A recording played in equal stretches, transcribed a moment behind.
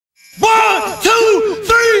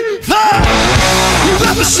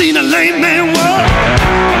Never seen a lame man walk.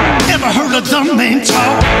 Never heard a dumb man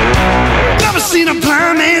talk. Never seen a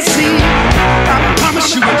blind man see. I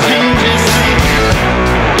promise you a change is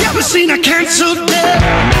made. Never seen a cancer dead.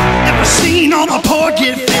 Never seen all the poor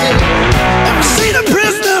get fed. Never seen a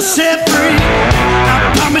prisoner set free.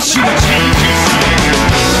 I promise you a change is made.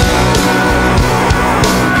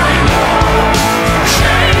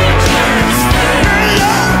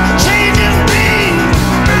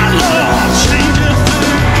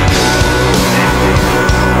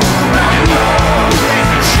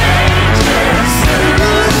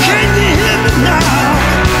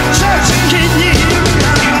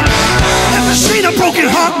 Broken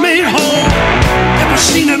heart made whole. Never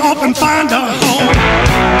seen an orphan find a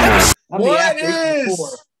home.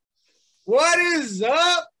 What is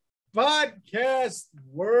up, podcast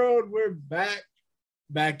world? We're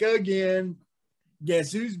back again.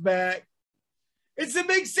 Guess who's back? It's the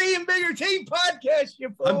Big C and Bigger T podcast.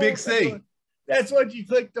 I'm Big C. That's what you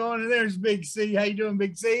clicked on, and there's Big C. How you doing,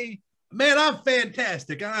 Big C? Man, I'm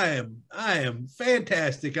fantastic. I am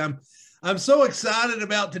fantastic. I'm so excited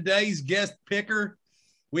about today's guest picker.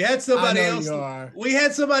 We had somebody else. We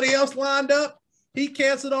had somebody else lined up. He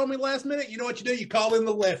canceled on me last minute. You know what you do? You call in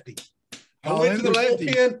the lefty. I went to the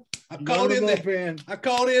bullpen. I called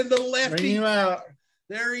in the lefty. Bring him out.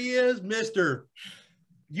 There he is, Mister.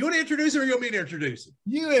 You want to introduce him, or you want me to introduce him?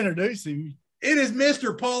 You introduce him. It is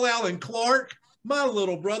Mr. Paul Allen Clark, my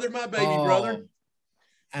little brother, my baby brother.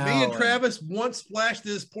 Allen. Me and Travis once splashed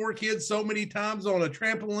this poor kid so many times on a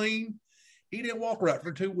trampoline. He didn't walk right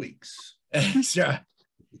for 2 weeks. That's right.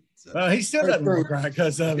 So, well, he still doesn't walk right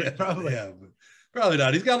because of it, probably. Yeah, probably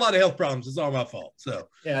not. He's got a lot of health problems. It's all my fault. So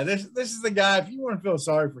yeah, this is the guy. If you want to feel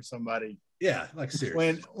sorry for somebody, yeah, like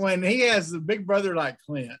seriously, when he has a big brother like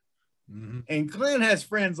Clint, and Clint has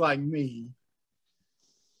friends like me,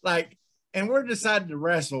 and we're decided to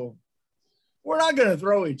wrestle, we're not going to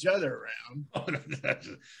throw each other around. Oh, no,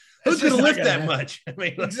 who's going to lift that much? I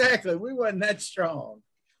mean, exactly. We wasn't that strong.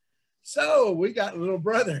 So we got a little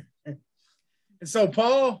brother. And so,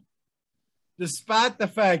 Paul, despite the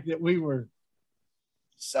fact that we were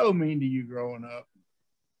so mean to you growing up,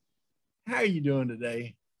 how are you doing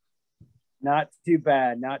today? Not too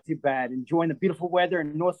bad. Not too bad. Enjoying the beautiful weather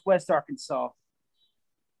in Northwest Arkansas.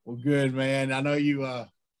 Well, good, man. I know you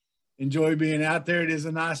enjoy being out there. It is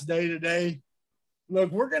a nice day today.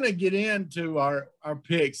 Look, we're going to get into our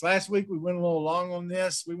picks. Last week, we went a little long on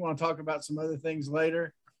this. We want to talk about some other things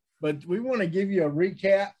later. But we want to give you a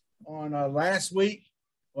recap on last week.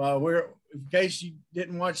 In case you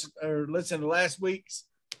didn't watch or listen to last week's,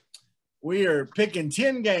 we are picking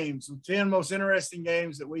 10 games, 10 most interesting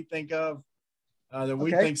games that we think of, that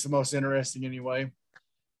we think's the most interesting anyway.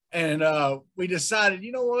 And we decided,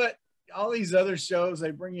 you know what? All these other shows,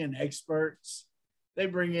 they bring in experts. They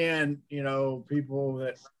bring in,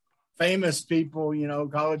 people famous people,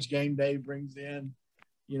 College Game Day brings in,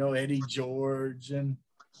 Eddie George and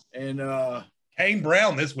Kane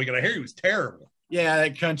Brown this week, and I hear he was terrible. Yeah,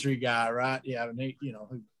 that country guy, right? Yeah, and he,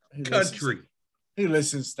 who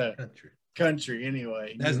listens to country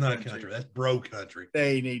anyway. That's not country. That's bro country.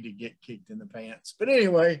 They need to get kicked in the pants. But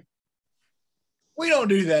anyway, we don't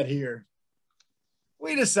do that here.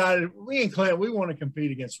 We decided, me and Clint, we want to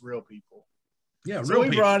compete against real people. Yeah, so we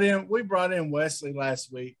brought in Wesley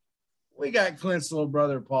last week. We got Clint's little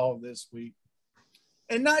brother Paul this week.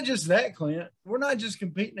 And not just that, Clint. We're not just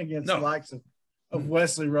competing against the likes of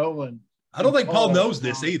Wesley Rowland. I don't think Paul knows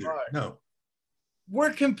this either. Right. No.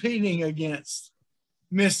 We're competing against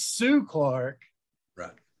Miss Sue Clark,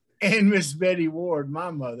 right, and Miss Betty Ward, my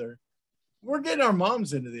mother. We're getting our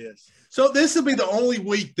moms into this. So this will be the only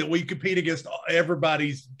week that we compete against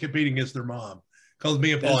everybody's competing against their mom. Because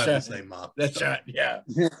me and Paul have the same mom. That's right, yeah.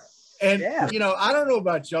 And, I don't know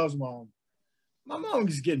about y'all's mom. My mom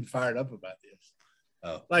is getting fired up about this.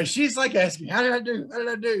 Oh. Like, she's like asking, how did I do? How did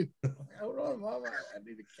I do? Hold on, Mama. I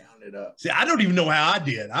need to count it up. See, I don't even know how I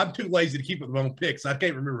did. I'm too lazy to keep up my own picks. I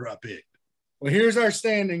can't remember who I picked. Well, here's our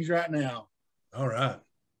standings right now. All right.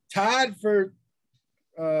 Tied for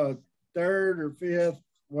third or fifth,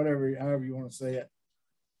 however you want to say it,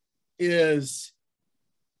 is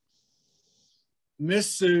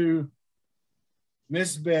Miss Sue,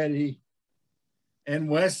 Miss Betty, and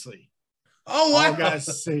Wesley. Oh, wow.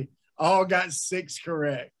 All got 6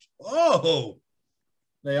 correct. Oh.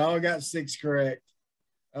 They all got 6 correct.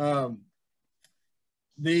 Hold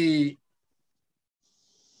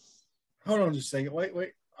on just a second.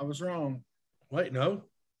 Wait. I was wrong. Wait, no.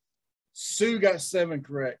 Sue got 7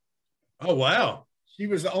 correct. Oh, wow. She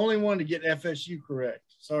was the only one to get FSU correct.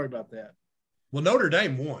 Sorry about that. Well, Notre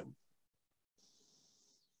Dame won.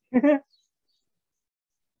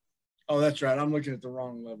 Oh, that's right. I'm looking at the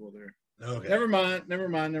wrong level there. Okay. Never mind.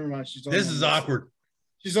 This is awkward.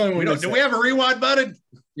 She's the only one. Do we have a rewind button?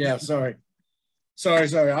 Yeah, sorry.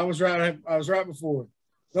 I was right before.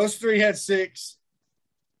 Those three had 6.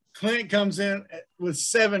 Clint comes in with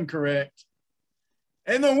 7 correct.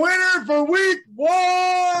 And the winner for week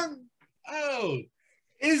 1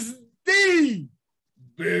 is the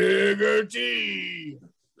Bigger T.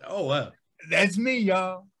 Oh, wow. That's me,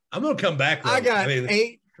 y'all. I'm going to come back. I got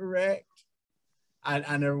 8 correct.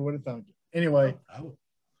 I never would have thunk it. Anyway,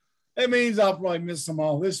 that means I'll probably miss them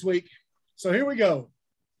all this week. So here we go.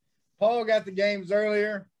 Paul got the games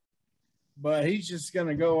earlier, but he's just going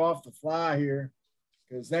to go off the fly here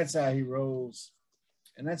because that's how he rolls,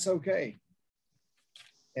 and that's okay.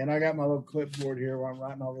 And I got my little clipboard here where I'm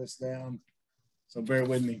writing all this down, so bear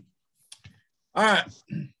with me. All right.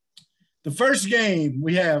 The first game,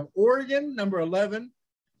 we have Oregon, number 11,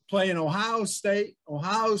 playing Ohio State.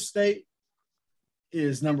 Ohio State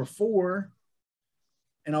is number 4,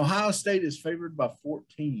 and Ohio State is favored by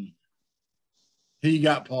 14. Who you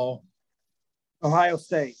got, Paul? Ohio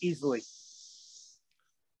State, easily.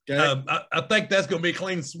 Okay. I think that's going to be a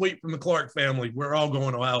clean sweep from the Clark family. We're all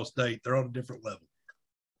going to Ohio State. They're on a different level.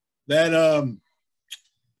 That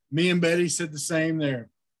me and Betty said the same there.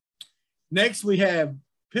 Next, we have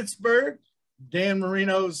Pittsburgh, Dan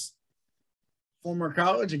Marino's former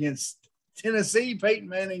college, against Tennessee, Peyton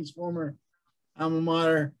Manning's former alma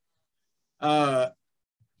mater.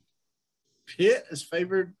 Pitt is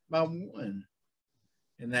favored by 1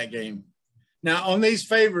 in that game. Now, on these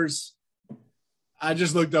favors, I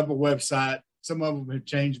just looked up a website. Some of them have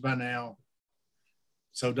changed by now,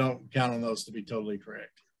 so don't count on those to be totally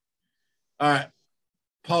correct. All right,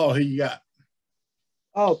 Paul, who you got?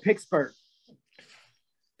 Oh, Pittsburgh.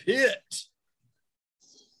 Pitt.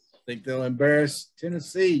 Think they'll embarrass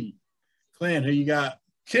Tennessee. Clint, who you got?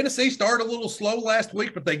 Tennessee started a little slow last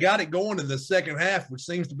week, but they got it going in the second half, which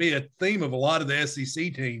seems to be a theme of a lot of the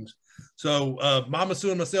SEC teams. So Mama Sue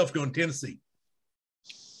and myself going Tennessee.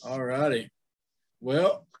 All righty.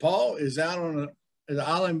 Well, Paul is out on an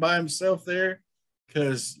island by himself there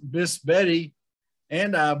because Miss Betty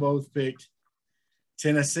and I both picked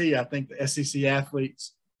Tennessee. I think the SEC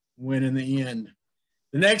athletes win in the end.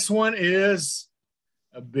 The next one is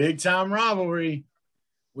a big-time rivalry.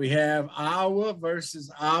 We have Iowa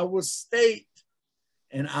versus Iowa State.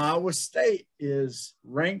 And Iowa State is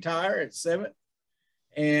ranked higher at 7th.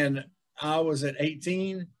 And Iowa's at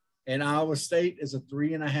 18. And Iowa State is a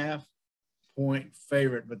 3.5-point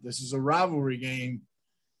favorite. But this is a rivalry game.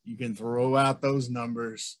 You can throw out those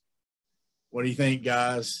numbers. What do you think,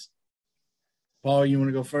 guys? Paul, you want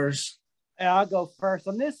to go first? Yeah, I'll go first.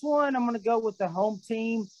 On this one, I'm going to go with the home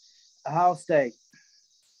team, Ohio State.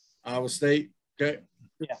 Iowa State? Okay.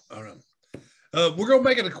 Yeah. All right. We're going to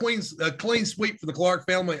make it a clean sweep for the Clark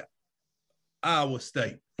family. Iowa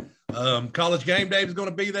State. College game day is going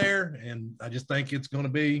to be there, and I just think it's going to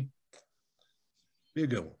be a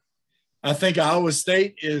good one. I think Iowa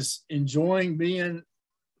State is enjoying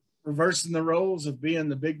reversing the roles of being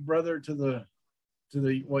the big brother to the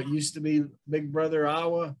what used to be Big Brother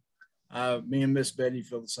Iowa. Me and Miss Betty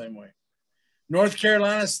feel the same way. North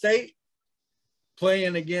Carolina State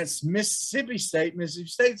playing against Mississippi State. Mississippi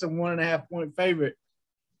State's a 1.5-point favorite.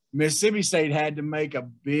 Mississippi State had to make a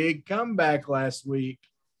big comeback last week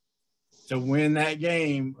to win that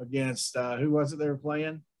game against who was it they were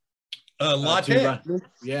playing? La Tech.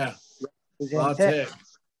 Yeah, La Tech.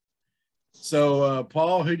 So,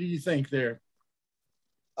 Paul, who do you think there?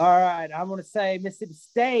 All right, I'm going to say Mississippi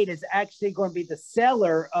State is actually going to be the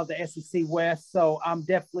seller of the SEC West, so I'm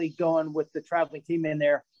definitely going with the traveling team in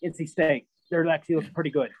there, NC State. They're actually looking pretty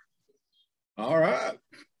good. All right.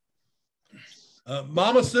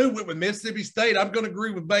 Mama Sue went with Mississippi State. I'm going to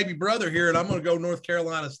agree with baby brother here, and I'm going to go North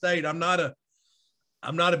Carolina State. I'm not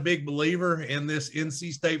a big believer in this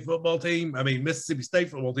NC State football team. I mean, Mississippi State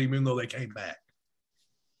football team, even though they came back.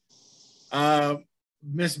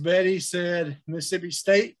 Miss Betty said Mississippi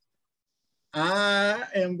State. I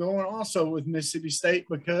am going also with Mississippi State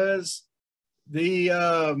because the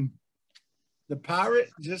Pirate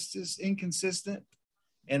just is inconsistent.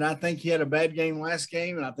 And I think he had a bad game last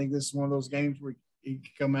game. And I think this is one of those games where he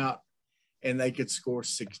could come out and they could score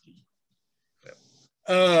 60.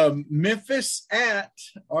 Memphis at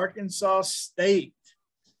Arkansas State.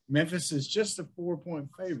 Memphis is just a 4-point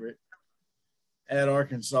favorite at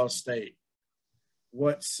Arkansas State.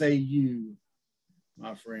 What say you,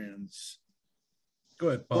 my friends? Go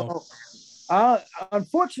ahead, Paul. Well,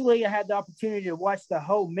 unfortunately, I had the opportunity to watch the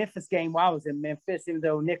whole Memphis game while I was in Memphis, even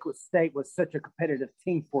though Nicholas State was such a competitive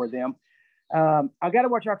team for them. I got to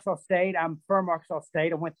watch Arkansas State. I'm from Arkansas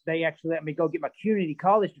State. They actually let me go get my community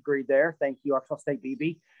college degree there. Thank you, Arkansas State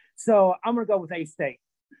BB. So I'm going to go with A-State.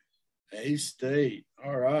 A-State.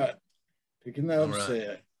 All right. Picking the upset.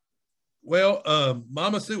 Right. Well,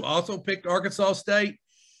 Mama Sue also picked Arkansas State.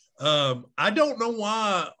 I don't know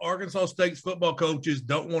why Arkansas State's football coaches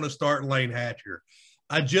don't want to start Lane Hatcher.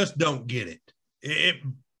 I just don't get it.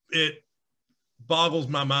 It boggles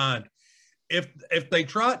my mind. If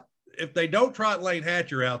they don't trot Lane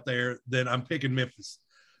Hatcher out there, then I'm picking Memphis.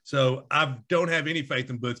 So I don't have any faith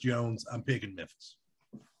in Butch Jones. I'm picking Memphis.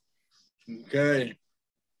 Okay.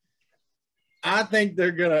 I think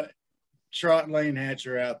they're going to trot Lane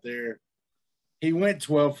Hatcher out there. He went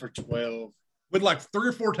 12 for 12. With like 3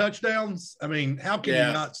 or 4 touchdowns? I mean, how can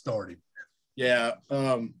you not start him? Yeah.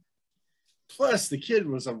 Plus, the kid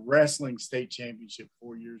was a wrestling state championship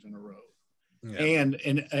 4 years in a row. Yeah.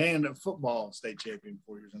 And a football state champion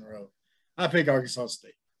 4 years in a row. I pick Arkansas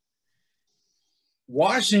State.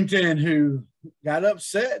 Washington, who got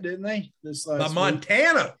upset, didn't they? This last week?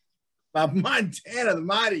 Montana. By Montana, the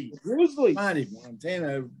mighty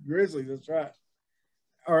Montana Grizzlies. That's right.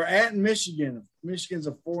 Or at Michigan. Michigan's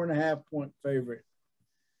a 4.5-point favorite.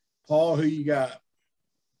 Paul, who you got?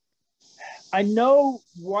 I know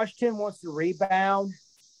Washington wants to rebound,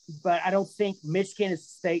 but I don't think Michigan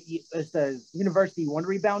is the university you want to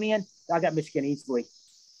rebound in. I got Michigan easily.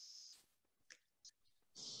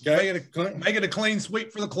 Okay. Make it a clean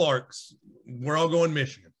sweep for the Clarks. We're all going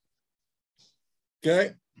Michigan.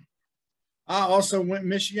 Okay. I also went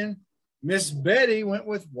Michigan. Miss Betty went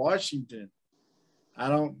with Washington. I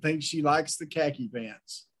don't think she likes the khaki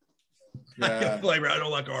pants. Flavor. I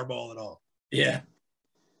don't like our ball at all. Yeah.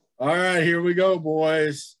 All right, here we go,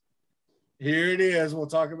 boys. Here it is. We'll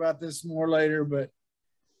talk about this more later, but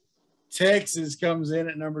Texas comes in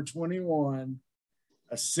at number 21,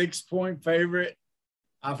 a 6-point favorite.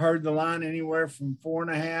 I've heard the line anywhere from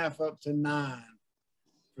 4.5 up to 9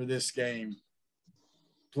 for this game.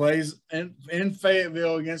 Plays in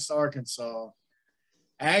Fayetteville against Arkansas.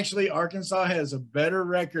 Actually, Arkansas has a better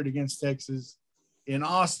record against Texas in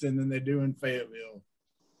Austin than they do in Fayetteville,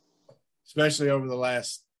 especially over the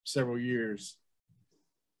last several years.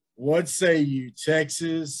 What say you,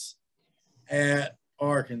 Texas at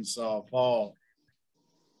Arkansas, Paul?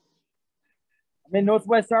 I'm in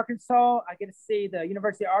Northwest Arkansas. I get to see the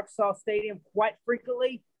University of Arkansas Stadium quite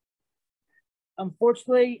frequently.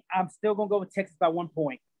 Unfortunately, I'm still going to go with Texas by 1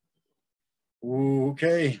 point.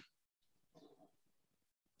 Okay.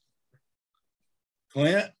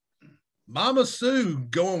 Clint? Mama Sue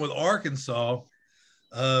going with Arkansas.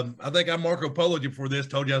 I think I Marco Polo'd you before this,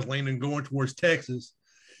 told you I was leaning going towards Texas.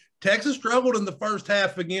 Texas struggled in the first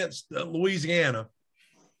half against Louisiana.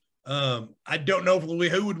 I don't know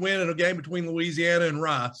who would win in a game between Louisiana and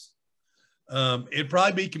Rice. It'd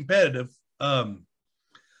probably be competitive. I'm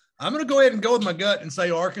going to go ahead and go with my gut and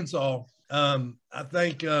say Arkansas. I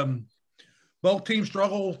think both teams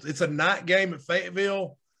struggle. It's a night game at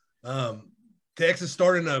Fayetteville. Texas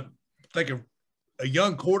starting a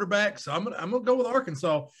young quarterback, so I'm gonna go with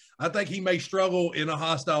Arkansas. I think he may struggle in a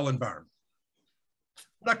hostile environment,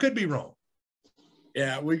 but I could be wrong.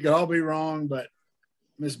 Yeah, we could all be wrong, but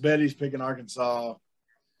Miss Betty's picking Arkansas.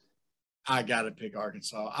 I got to pick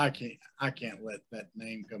Arkansas. I can't let that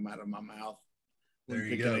name come out of my mouth when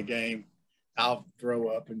picking a game. I'll throw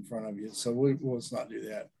up in front of you. So let's not do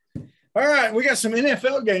that. All right, we got some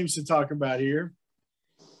NFL games to talk about here.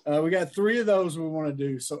 We got 3 of those we want to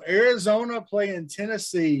do. So Arizona playing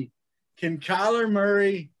Tennessee. Can Kyler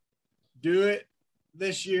Murray do it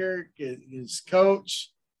this year? His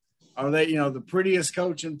coach, are they, the prettiest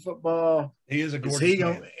coach in football? He is a gorgeous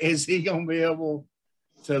man. Is he going to be able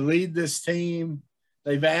to lead this team?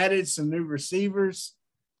 They've added some new receivers.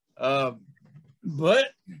 But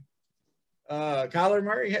Kyler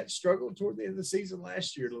Murray had struggled toward the end of the season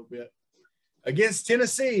last year a little bit. Against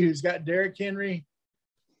Tennessee, who's got Derrick Henry,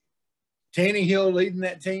 Tannehill leading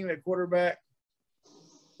that team at quarterback.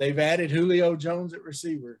 They've added Julio Jones at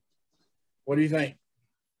receiver. What do you think,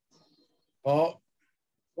 Paul?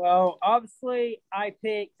 Well, obviously, I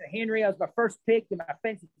picked Henry. That was my first pick in my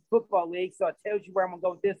fantasy football league, so it tells you where I'm going to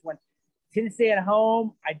go with this one. Tennessee at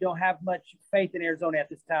home, I don't have much faith in Arizona at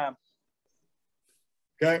this time.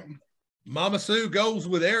 Okay. Mama Sue goes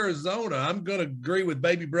with Arizona. I'm going to agree with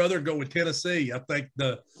baby brother and go with Tennessee. I think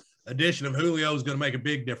the addition of Julio is going to make a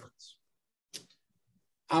big difference.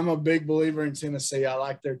 I'm a big believer in Tennessee. I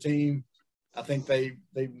like their team. I think they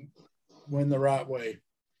win the right way.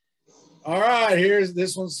 All right, here's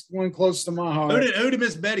this one's one close to my heart. Who did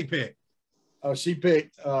Miss Betty pick? Oh, she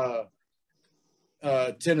picked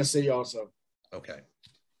Tennessee also. Okay.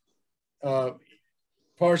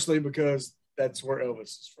 partially because that's where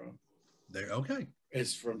Elvis is from. There, okay.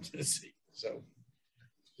 It's from Tennessee. So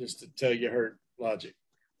just to tell you her logic.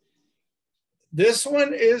 This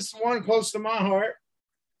one is one close to my heart.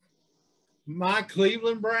 My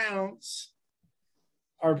Cleveland Browns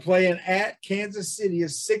are playing at Kansas City. A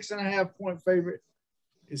 6.5 point favorite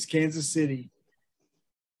is Kansas City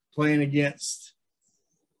playing against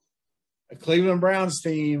a Cleveland Browns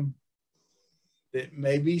team that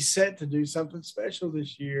may be set to do something special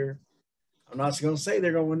this year. I'm not going to say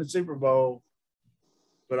they're going to win the Super Bowl,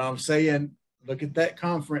 but I'm saying look at that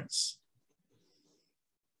conference.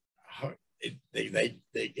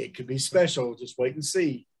 It could be special. Just wait and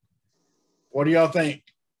see. What do y'all think?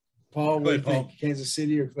 Paul, what do you think? Kansas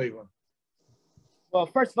City or Cleveland? Well,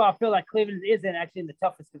 first of all, I feel like Cleveland isn't actually in the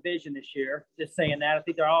toughest division this year. Just saying that. I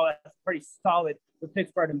think they're all pretty solid with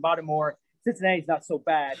Pittsburgh and Baltimore. Cincinnati's not so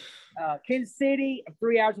bad. Kansas City, I'm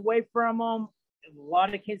 3 hours away from them. A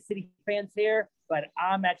lot of Kansas City fans here, but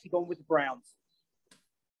I'm actually going with the Browns.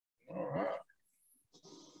 All right.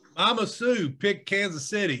 Mama Sue picked Kansas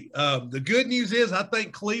City. The good news is I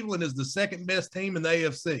think Cleveland is the second best team in the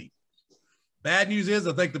AFC. Bad news is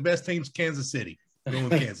I think the best team's Kansas City. I'm going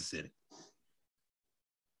with Kansas City.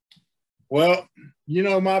 Well, you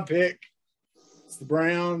know my pick. It's the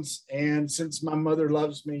Browns. And since my mother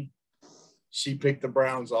loves me, she picked the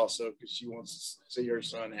Browns also because she wants to see her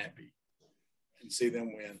son happy and see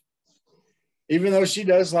them win. Even though she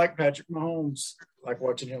does like Patrick Mahomes, like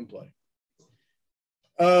watching him play.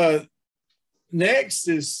 Next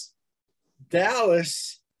is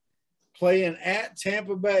Dallas playing at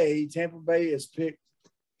Tampa Bay. Tampa Bay has picked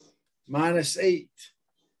 -8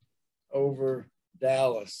 over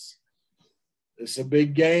Dallas. It's a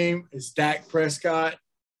big game. Is Dak Prescott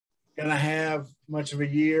going to have much of a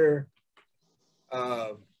year?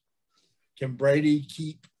 Can Brady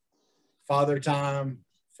keep Father Time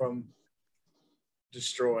from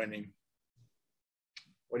destroying him?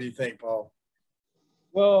 What do you think, Paul?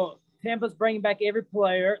 Well, Tampa's bringing back every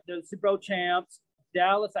player. They're the Super Bowl champs.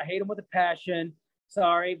 Dallas, I hate them with a passion.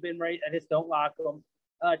 Sorry, been ready. I just don't like them.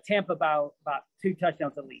 Tampa about 2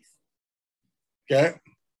 touchdowns at least. Okay.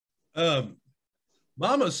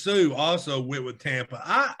 Mama Sue also went with Tampa.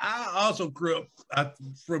 I also grew up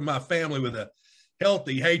from my family with a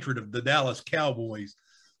healthy hatred of the Dallas Cowboys.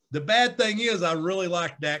 The bad thing is I really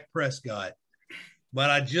like Dak Prescott, but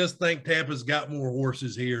I just think Tampa's got more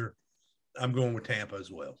horses here. I'm going with Tampa as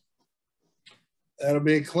well. That'll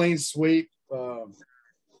be a clean sweep.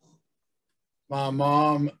 My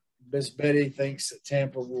mom, Miss Betty, thinks that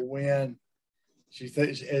Tampa will win. She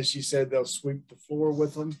thinks, as she said, they'll sweep the floor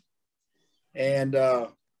with them. And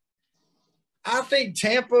I think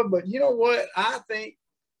Tampa, but you know what? I think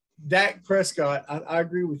Dak Prescott, I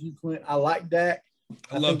agree with you, Clint. I like Dak.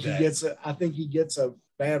 I love Dak. I think he gets a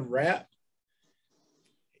bad rap.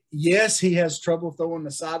 Yes, he has trouble throwing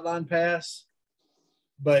the sideline pass,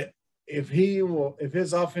 but if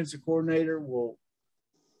his offensive coordinator will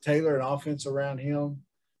tailor an offense around him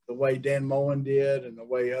the way Dan Mullen did and the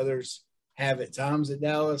way others have at times at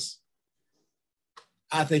Dallas,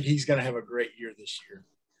 I think he's going to have a great year this year.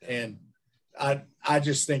 And I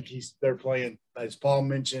just think they're playing, as Paul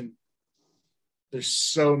mentioned, there's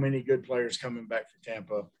so many good players coming back for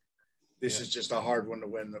Tampa. This is just a hard one to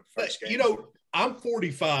win the first game. You know, I'm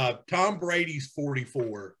 45. Tom Brady's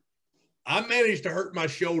 44. I managed to hurt my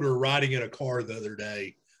shoulder riding in a car the other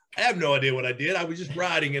day. I have no idea what I did. I was just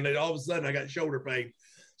riding, and then all of a sudden I got shoulder pain.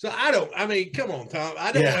 So come on, Tom.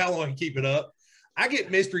 I don't know how long I can keep it up. I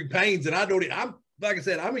get mystery pains, and like I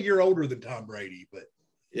said, I'm a year older than Tom Brady, but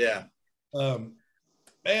yeah.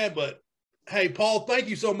 But hey, Paul, thank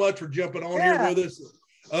you so much for jumping on here with us.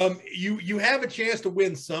 You have a chance to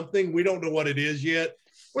win something. We don't know what it is yet.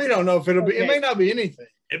 We don't know if it'll be. It may not be anything.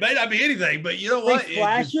 It may not be anything, but you know what?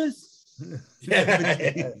 Flashes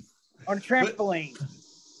on a trampoline.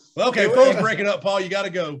 Okay, phone's breaking up, Paul. You got to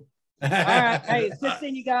go. All right. Hey, it's good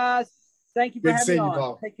seeing you guys. Thank you for having me on.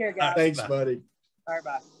 Paul. Take care, guys. Thanks, bye. buddy. All right,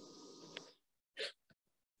 bye.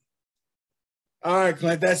 All right,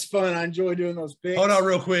 Clint. That's fun. I enjoy doing those picks. Hold on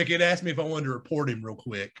real quick. It asked me if I wanted to report him real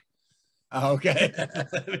quick. Okay.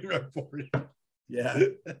 Let me report him. Yeah.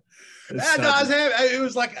 I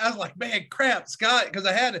was like, man, crap, Scott, because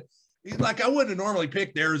he's like, I wouldn't have normally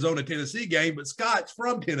picked the Arizona-Tennessee game, but Scott's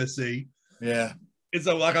from Tennessee. Yeah. And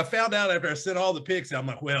so, like, I found out after I sent all the picks, I'm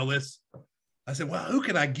like, I said, well, who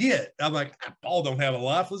can I get? I'm like, Paul don't have a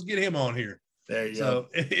life. Let's get him on here. There you go. So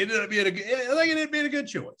it ended up being I think it ended up being a good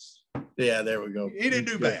choice. Yeah, there we go. He didn't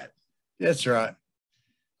do bad. That's right.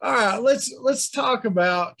 All right, let's talk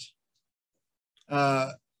about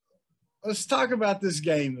let's talk about this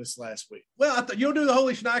game this last week. Well, I thought you'll do the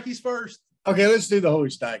Holy Schnikes first. Okay, let's do the Holy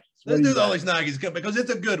Schnikes. Let's do the Holy Schnikes because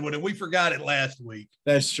it's a good one, and we forgot it last week.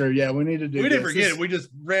 That's true. Yeah, we need to do. We didn't forget it. We just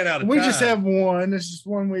ran out of time. We just have one. This is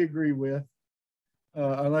one we agree with,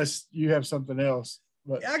 unless you have something else.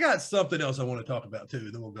 But yeah, I got something else I want to talk about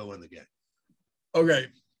too. Then we'll go in the game. Okay,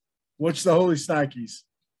 what's the Holy Schnikes?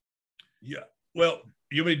 Yeah. Well,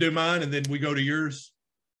 you want me to do mine, and then we go to yours?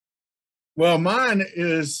 Well, mine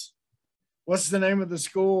is, what's the name of the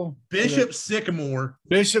school? Bishop Sycamore.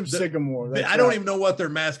 Bishop Sycamore. I don't even know what their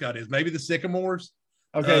mascot is. Maybe the Sycamores.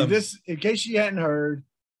 Okay, this, in case you hadn't heard,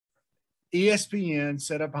 ESPN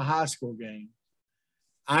set up a high school game.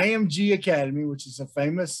 IMG Academy, which is a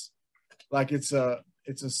famous, like it's a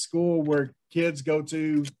school where kids go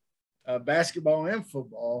to basketball and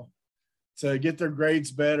football to get their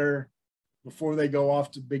grades better before they go off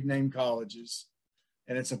to big name colleges.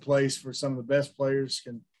 And it's a place where some of the best players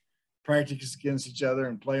can practice against each other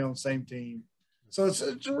and play on the same team. So it's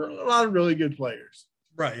a lot of really good players.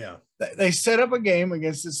 Right, yeah. They set up a game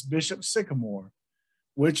against this Bishop Sycamore,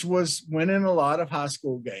 which was winning a lot of high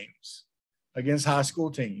school games against high school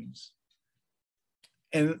teams.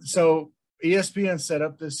 And so ESPN set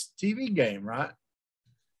up this TV game, right,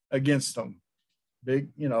 against them. Big,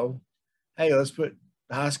 hey, let's put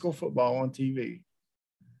high school football on TV.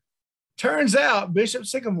 Turns out Bishop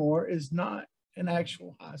Sycamore is not an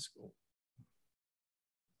actual high school.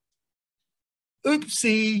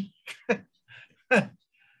 Oopsie.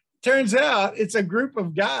 Turns out it's a group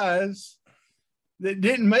of guys that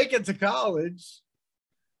didn't make it to college.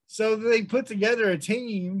 So they put together a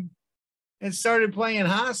team and started playing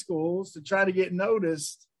high schools to try to get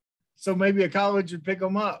noticed. So maybe a college would pick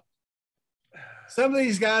them up. Some of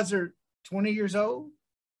these guys are 20 years old.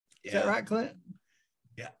 Is that right, Clint?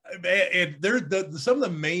 Yeah. And there's some of the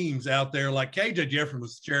memes out there, like KJ Jeffrey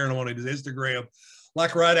was sharing on his Instagram,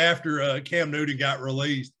 like right after Cam Newton got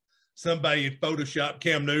released, somebody had photoshopped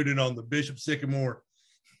Cam Newton on the Bishop Sycamore.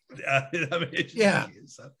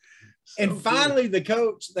 And finally, the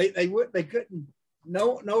coach, they couldn't,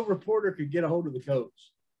 no reporter could get a hold of the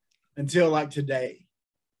coach until like today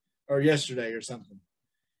or yesterday or something.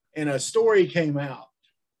 And a story came out.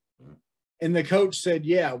 And the coach said,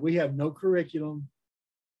 yeah, we have no curriculum.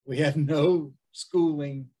 We have no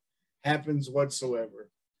schooling happens whatsoever.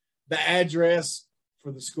 The address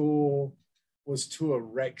for the school was to a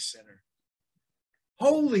rec center.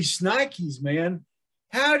 Holy shnikes, man.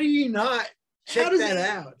 How do you not check that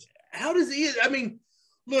out? How does he? I mean,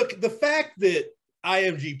 look, the fact that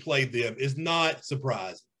IMG played them is not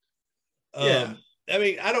surprising. Yeah. I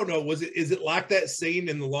mean, I don't know. Is it like that scene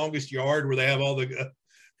in The Longest Yard where they have all the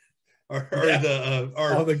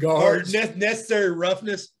all the guards, necessary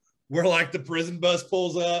roughness, where like the prison bus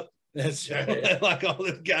pulls up? That's right. Like all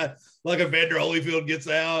this guy, like Evander Holyfield gets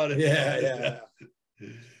out. And, yeah.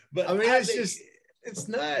 But I mean, it's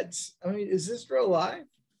nuts. I mean, is this real life?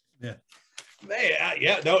 Yeah. Man,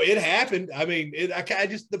 it happened. I mean, I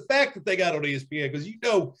just the fact that they got on ESPN, because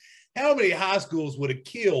how many high schools would have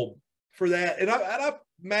killed for that, and I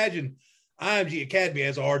imagine IMG Academy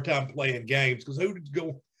has a hard time playing games because who would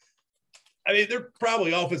go? I mean, they're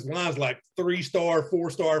probably offensive lines like 3-star,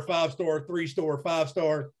 4-star, 5-star, 3-star,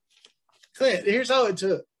 5-star. Clint, here's all it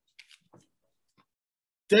took: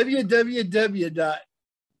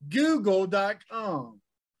 www.google.com.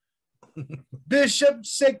 Bishop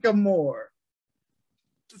Sycamore.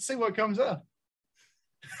 Let's see what comes up.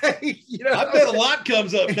 I bet a lot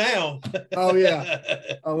comes up now. Oh yeah,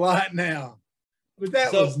 a lot now. But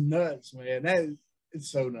that was nuts, man. It's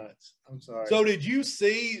so nuts. I'm sorry. So did you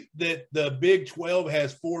see that the Big 12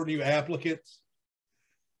 has 4 new applicants?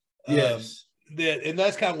 Yes. And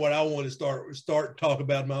that's kind of what I want to start talking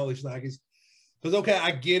about, my Holy Schnikes. Because okay,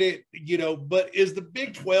 I get it, but is the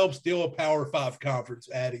Big 12 still a Power 5 conference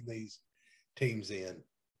adding these teams in?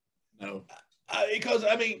 No. Because,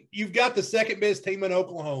 I mean, you've got the second best team in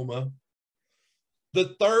Oklahoma,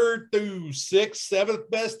 the 3rd through 6th, 7th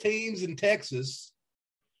best teams in Texas.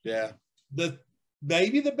 Yeah.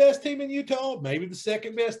 Maybe the best team in Utah, maybe the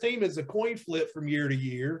second best team. Is a coin flip from year to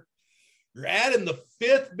year. You're adding the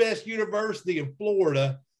 5th best university in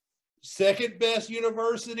Florida, 2nd best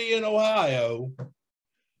university in Ohio.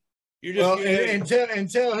 You're just and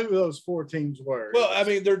tell who those 4 teams were. Well, I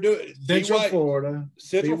mean, they're doing Central Florida,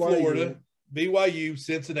 BYU,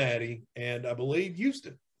 Cincinnati, and I believe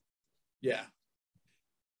Houston. Yeah.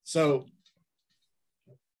 So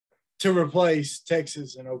to replace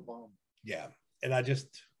Texas and Oklahoma. Yeah. And I'm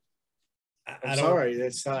sorry,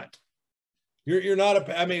 that's not. You're not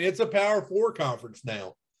I mean, it's a Power 4 conference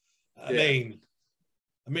now. I mean,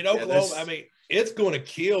 Oklahoma. I mean, it's going to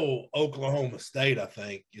kill Oklahoma State, I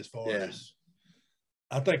think, as far as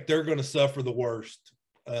I think they're going to suffer the worst.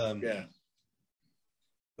 Yeah.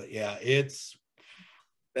 But yeah,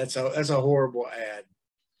 that's a horrible ad.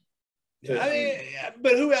 I mean,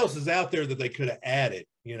 but who else is out there that they could have added,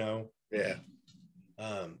 you know? Yeah.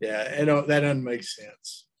 That doesn't make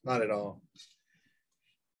sense. Not at all.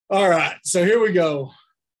 All right. So here we go.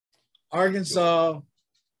 Arkansas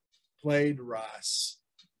played Rice.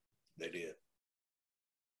 They did.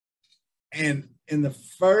 And in the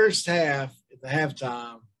first half, at the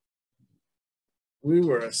halftime, we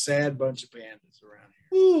were a sad bunch of pandas around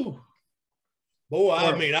here. Ooh. Boy,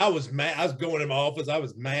 I mean, I was mad. I was going in my office. I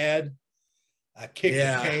was mad. I kicked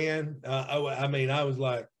the can. I mean, I was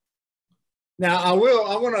like. Now I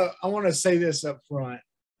want to say this up front,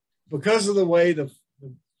 because of the way the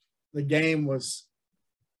game was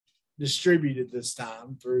distributed this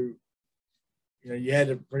time through, you had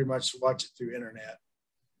to pretty much watch it through internet.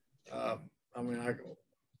 I mean,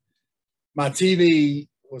 my TV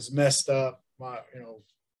was messed up. My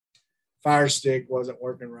Fire Stick wasn't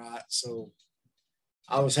working right, so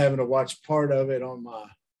I was having to watch part of it on my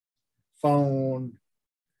phone.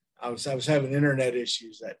 I was having internet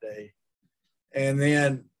issues that day. And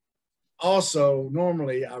then also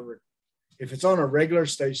normally if it's on a regular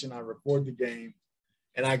station, I record the game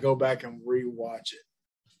and I go back and rewatch it.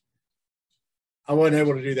 I wasn't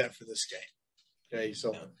able to do that for this game. Okay.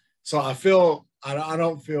 So I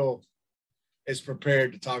don't feel as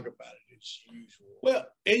prepared to talk about it as usual. Well,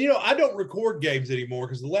 and I don't record games anymore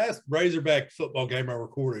because the last Razorback football game I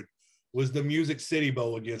recorded was the Music City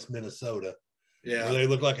Bowl against Minnesota. Yeah. Where they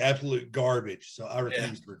look like absolute garbage. So I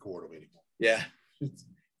refuse to record them anymore. Yeah.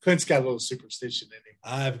 Clint's got a little superstition in him.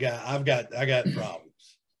 I got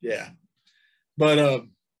problems. Yeah. But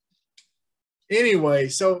anyway,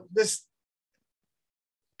 so this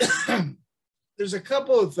there's a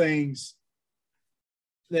couple of things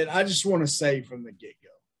that I just want to say from the get-go.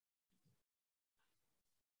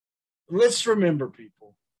 Let's remember,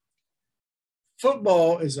 people,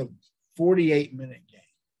 football is a 48-minute game.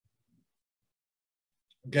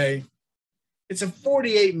 Okay? It's a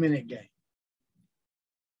 48-minute game.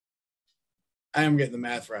 I am getting the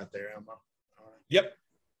math right there, am I? All right. Yep.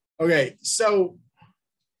 Okay, so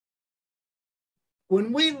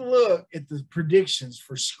when we look at the predictions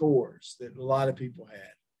for scores that a lot of people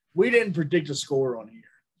had, we didn't predict a score on here.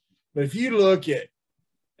 But if you look at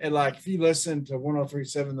like, if you listen to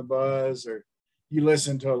 103.7 The Buzz, or you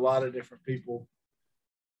listen to a lot of different people,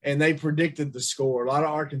 and they predicted the score, a lot of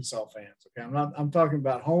Arkansas fans, okay? I'm talking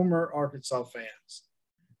about Homer Arkansas fans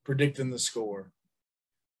predicting the score.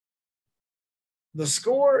 The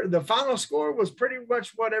final score was pretty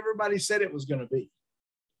much what everybody said it was going to be.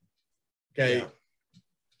 Okay.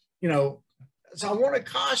 Yeah. So I want to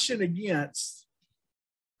caution against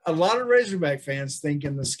a lot of Razorback fans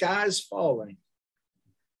thinking the sky's falling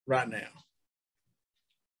right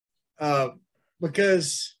now.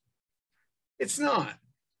 Because it's not.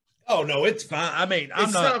 Oh, no, it's fine. I mean,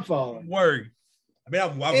 I'm not falling. Worried. I mean, I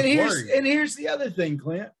was worried. And here's the other thing,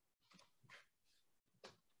 Clint.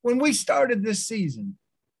 When we started this season,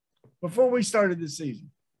 before we started this season,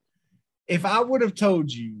 if I would have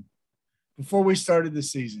told you before we started the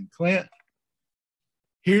season, Clint,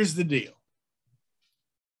 here's the deal.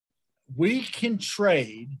 We can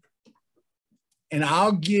trade, and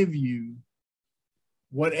I'll give you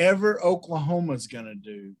whatever Oklahoma's going to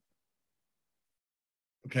do.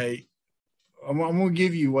 Okay? I'm going to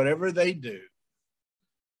give you whatever they do,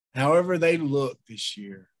 however they look this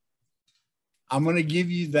year. I'm going to give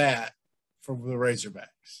you that for the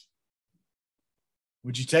Razorbacks.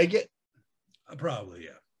 Would you take it? Probably,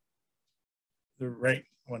 yeah. The rank,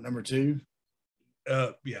 number 2?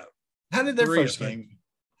 Yeah. How did their first game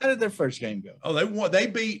go? Oh, they won. They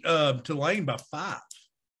beat Tulane by 5.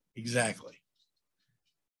 Exactly.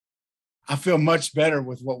 I feel much better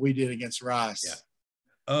with what we did against Rice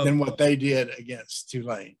than what they did against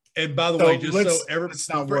Tulane. And by the way, let's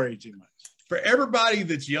not worry too much. For everybody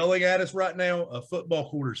that's yelling at us right now, a football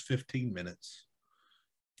quarter is 15 minutes.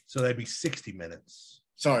 So that'd be 60 minutes.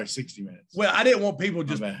 Sorry, 60 minutes. Well, I didn't want people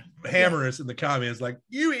just hammering us in the comments like,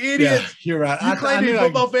 you idiots. Yeah, you're right. You claim to be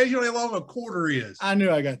football fans, you don't know how long a quarter is. I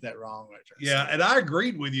knew I got that wrong. Yeah, and I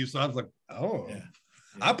agreed with you. So I was like, oh. Yeah.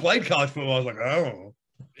 I played college football. I was like, oh.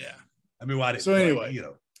 Yeah. I mean, why didn't So anyway,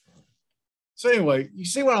 you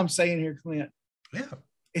see what I'm saying here, Clint? Yeah.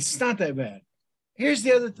 It's not that bad. Here's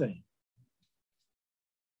the other thing.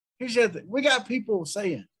 We got people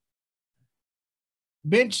saying,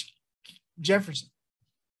 bench Jefferson.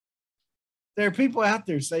 There are people out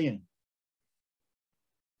there saying,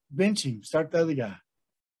 bench him, start the other guy.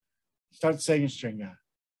 Start the second string guy.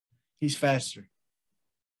 He's faster.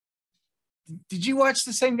 Did you watch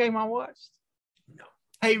the same game I watched? No.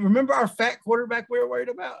 Hey, remember our fat quarterback we were worried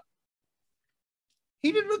about?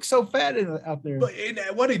 He didn't look so fat out there. But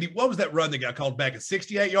what was that run that got called back? A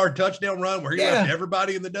 68-yard touchdown run where he left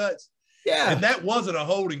everybody in the nuts? Yeah. And that wasn't a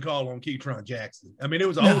holding call on Keytron Jackson. I mean, it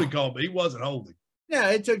was a holding call, but he wasn't holding. Yeah,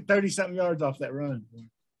 it took 30-something yards off that run.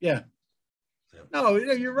 Yeah. No,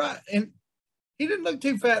 you're right. And he didn't look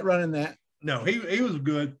too fat running that. No, he was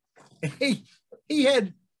good. He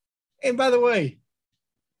had, and by the way,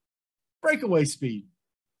 breakaway speed.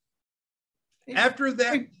 After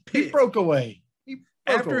that pick, he broke away.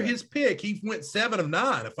 After his pick, he went 7 of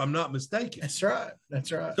 9, if I'm not mistaken. That's right.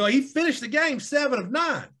 That's right. So he finished the game 7 of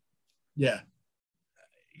 9. Yeah.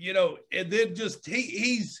 You know, and then just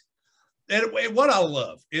he's and what I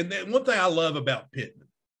love, and then one thing I love about Pittman,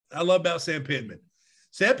 I love about Sam Pittman.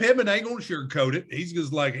 Sam Pittman ain't gonna sugarcoat it. He's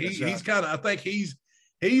just like he's kind of. I think he's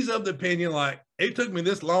of the opinion like it took me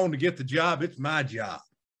this long to get the job. It's my job.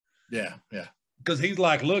 Yeah, yeah. Because he's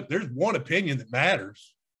like, look, there's one opinion that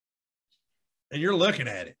matters, and you're looking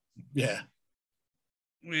at it. Yeah.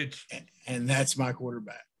 And that's my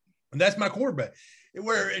quarterback. And that's my quarterback.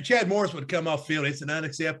 Where Chad Morris would come off field, it's an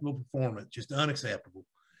unacceptable performance, just unacceptable.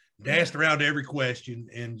 Danced around to every question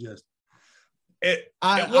and just.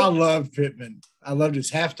 I love Pittman. I loved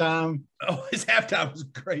his halftime. Oh, his halftime was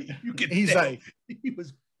great. You could. He's tell. like, he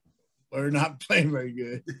was. We're not playing very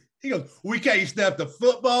good. He goes, we can't snap the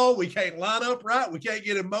football. We can't line up right. We can't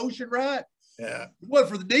get in motion right. Yeah. Well,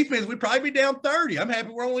 for the defense, we'd probably be down 30. I'm happy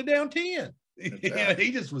we're only down 10. Yeah,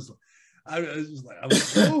 he just was. I was just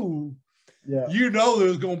like, ooh. Yeah. You know,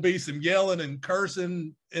 there's going to be some yelling and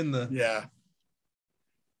cursing in the. Yeah.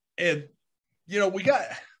 And, you know, we got.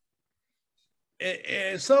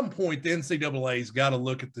 At some point, the NCAA's got to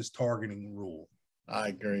look at this targeting rule. I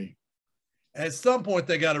agree. At some point,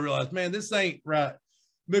 they got to realize, man, this ain't right.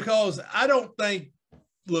 Because I don't think,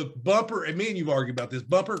 look, Bumper, and me and you've argued about this,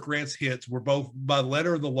 Bumper Grant's hits were both by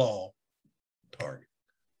letter of the law target.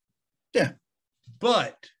 Yeah.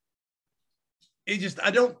 But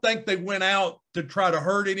I don't think they went out to try to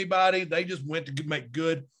hurt anybody. They just went to make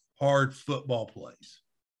good, hard football plays.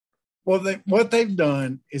 Well, what they've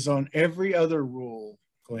done is on every other rule,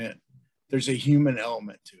 Clint, there's a human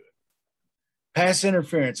element to it. Pass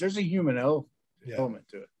interference, there's a human element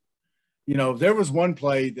to it. You know, there was one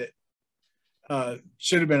play that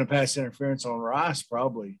should have been a pass interference on Rice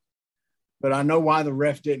probably, but I know why the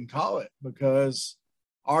ref didn't call it, because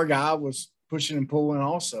our guy was pushing and pulling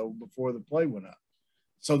also before the play went up.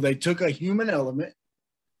 So they took a human element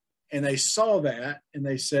and they saw that and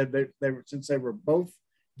they said that since they were both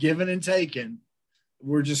given and taken,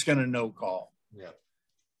 we're just going to no call. Yeah.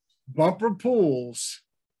 Bumper pulls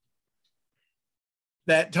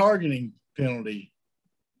that targeting penalty.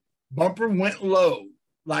 Bumper went low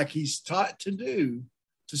like he's taught to do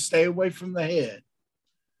to stay away from the head.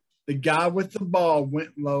 The guy with the ball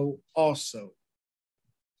went low also.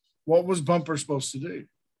 What was Bumper supposed to do?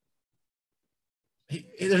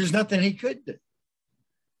 There's nothing he could do.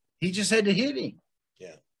 He just had to hit him.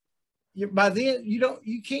 By then,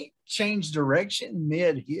 you can't change direction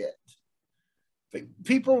mid-hit.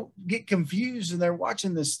 People get confused and they're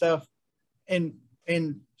watching this stuff in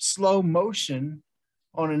slow motion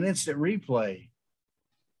on an instant replay.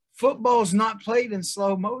 Football's not played in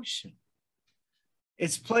slow motion.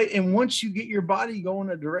 It's played, and once you get your body going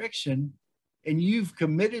a direction and you've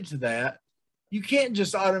committed to that, you can't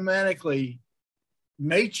just automatically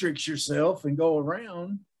matrix yourself and go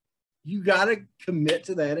around. You got to commit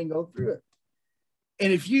to that and go through it.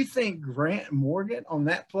 And if you think Grant Morgan on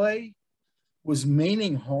that play was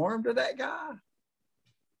meaning harm to that guy,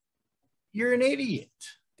 you're an idiot.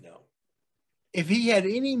 No. If he had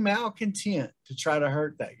any malcontent to try to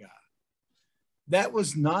hurt that guy, that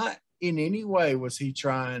was not in any way was he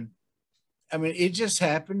trying. I mean, it just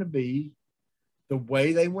happened to be the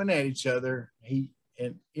way they went at each other.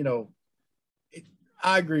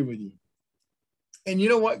 I agree with you. And you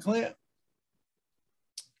know what, Clint?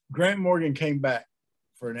 Grant Morgan came back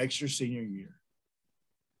for an extra senior year.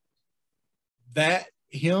 That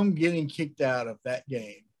him getting kicked out of that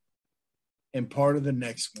game and part of the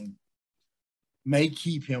next one may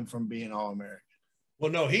keep him from being All-American.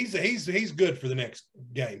 Well, no, he's good for the next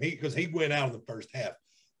game because he went out in the first half.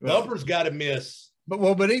 Bumper's got to miss.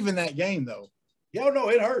 But even that game though. Yeah, no,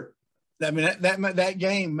 it hurt. I mean, that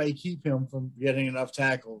game may keep him from getting enough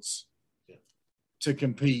tackles to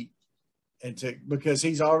compete because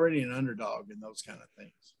he's already an underdog in those kind of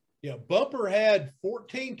things. Yeah, Bumper had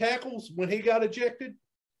 14 tackles when he got ejected.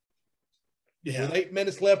 Yeah. with 8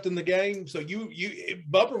 minutes left in the game. So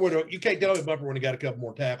Bumper you can't tell me Bumper when he got a couple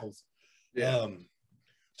more tackles. Yeah.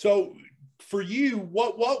 So for you,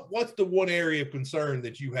 what's the one area of concern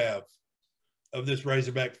that you have of this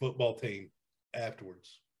Razorback football team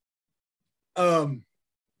afterwards?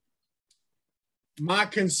 My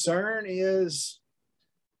concern is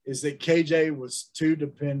that KJ was too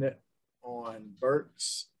dependent on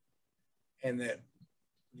Burks, and that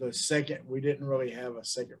we didn't really have a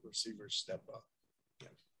second receiver step up.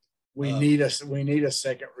 We need a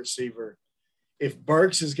second receiver. If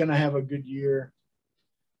Burks is going to have a good year,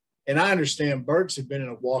 and I understand Burks had been in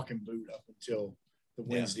a walking boot up until the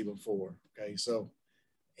Wednesday before. Okay, so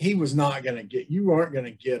he was not going to get. You weren't going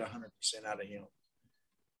to get 100% out of him.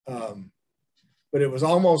 But it was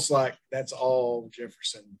almost like that's all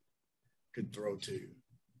Jefferson could throw to.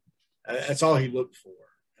 That's all he looked for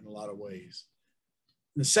in a lot of ways.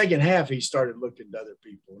 In the second half, he started looking to other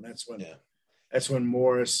people, and that's when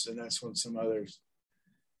Morris and that's when some others.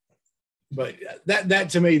 But that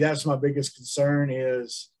to me, that's my biggest concern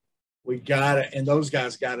is we got to, and those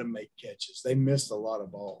guys got to make catches. They missed a lot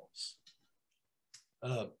of balls.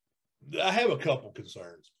 I have a couple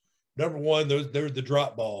concerns. Number one, there were the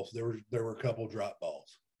drop balls. There were a couple drop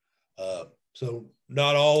balls. So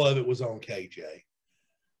not all of it was on KJ.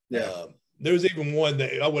 Yeah. There was even one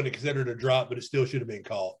that I wouldn't have considered a drop, but it still should have been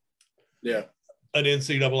caught. Yeah. An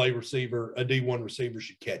NCAA receiver, a D1 receiver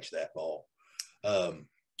should catch that ball. The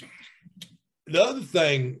other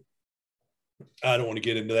thing, I don't want to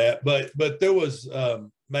get into that, but there was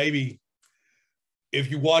maybe if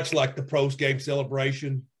you watch like the post-game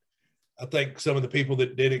celebration, I think some of the people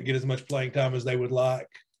that didn't get as much playing time as they would like,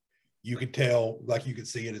 you could tell, like you could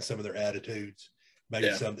see it in some of their attitudes.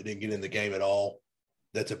 Maybe some that didn't get in the game at all.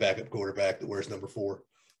 That's a backup quarterback that wears number 4.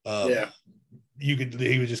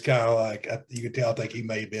 He was just kind of like, you could tell, I think he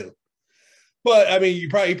may have been. But I mean, he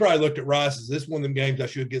probably looked at Rice as this one of them games I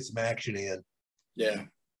should get some action in. Yeah.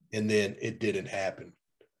 And then it didn't happen.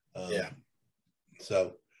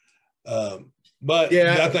 So, but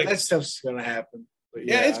yeah, I think that stuff's going to happen. But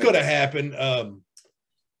it's going to happen.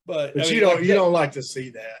 But I mean, you don't like to see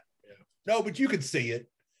that. Yeah. No, but you could see it.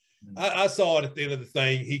 I saw it at the end of the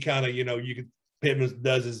thing. He kind of, Pittman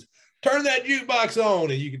does his turn that jukebox on,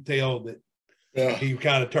 and you could tell that he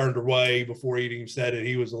kind of turned away before he even said it.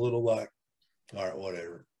 He was a little like, all right,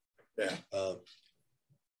 whatever. Yeah.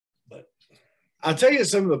 But I'll tell you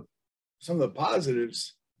some of the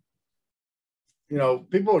positives.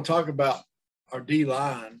 People will talk about our D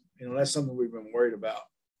line. That's something we've been worried about.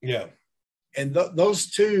 Yeah. And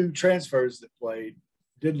those 2 transfers that played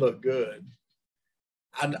did look good.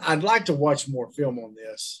 I'd like to watch more film on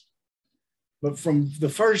this, but from the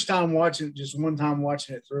first time watching it, just one time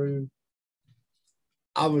watching it through,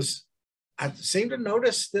 I seemed to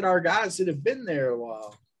notice that our guys that have been there a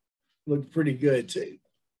while looked pretty good too.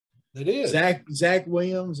 It is Zach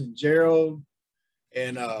Williams and Gerald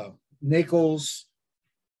and Nichols.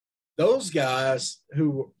 Those guys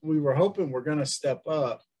who we were hoping were going to step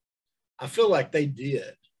up, I feel like they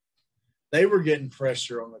did. They were getting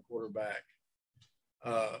pressure on the quarterback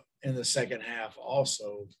in the second half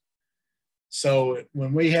also. So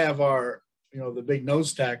when we have our, the big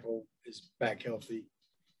nose tackle is back healthy,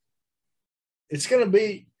 it's going to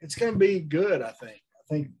be good. I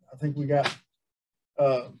think we got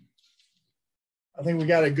a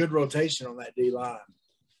good rotation on that D line.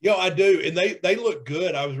 I do. And they look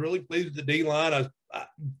good. I was really pleased with the D line.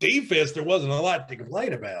 Defense, there wasn't a lot to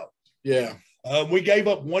complain about. Yeah. We gave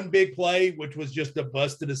up one big play, which was just a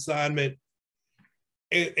busted assignment.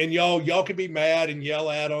 And y'all can be mad and yell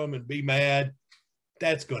at them and be mad.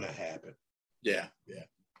 That's going to happen. Yeah. Yeah.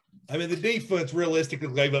 I mean, the defense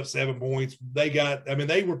realistically gave up 7 points.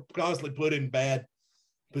 They were constantly put in bad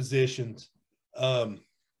positions. But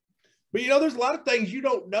there's a lot of things you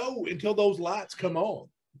don't know until those lights come on.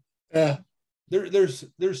 Yeah. There's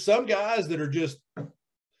some guys that are just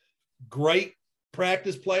great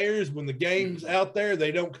practice players. When the game's out there,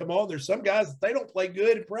 they don't come on. There's some guys that they don't play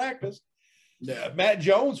good in practice. Yeah. Matt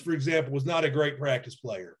Jones, for example, was not a great practice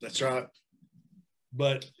player. That's right.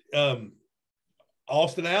 But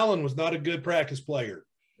Austin Allen was not a good practice player.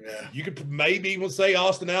 Yeah. You could maybe even say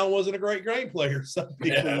Austin Allen wasn't a great game player. Some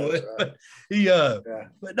people would. Right.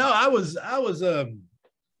 But no, I was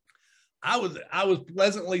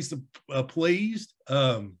pleasantly pleased.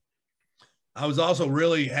 I was also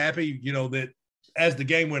really happy, that as the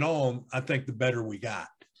game went on, I think the better we got.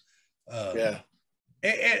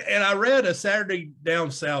 And I read a Saturday Down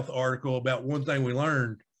South article about one thing we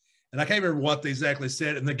learned, and I can't remember what they exactly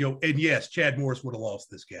said. And they go, and yes, Chad Morris would have lost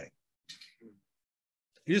this game.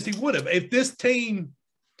 He would have. If this team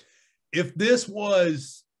if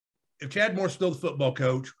Chad Moore's still the football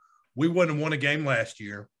coach, we wouldn't have won a game last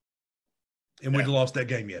year, and we'd have lost that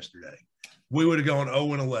game yesterday. We would have gone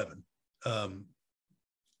 0-11.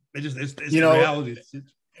 It's the reality.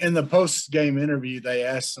 In the post-game interview, they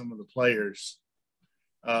asked some of the players,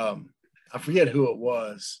 I forget who it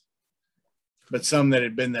was, but some that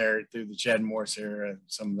had been there through the Chad Morris era,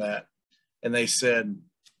 some of that, and they said,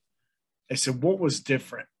 what was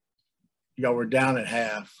different? Y'all were down at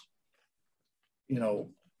half, you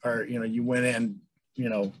went in,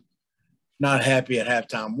 not happy at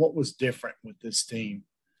halftime. What was different with this team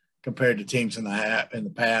compared to teams in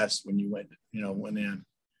the past when you went in?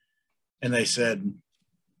 And they said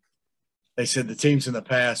the teams in the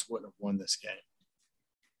past wouldn't have won this game.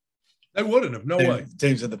 They wouldn't have. No way.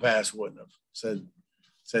 Teams in the past wouldn't have.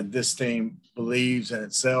 Said this team believes in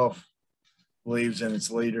itself, believes in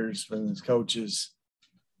its leaders, in its coaches,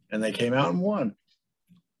 and they came out and won.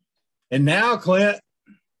 And now, Clint,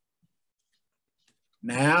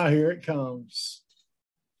 here it comes.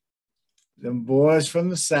 Them boys from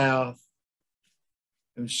the South,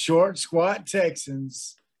 them short, squat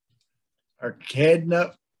Texans are heading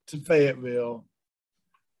up to Fayetteville.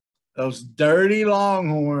 Those dirty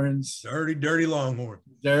Longhorns. Dirty Longhorns.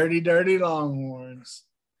 Dirty Longhorns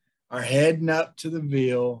are heading up to the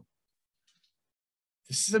Ville.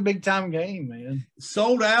 This is a big-time game, man.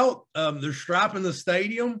 Sold out. They're striping the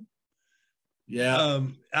stadium. Yeah.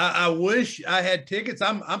 I wish I had tickets.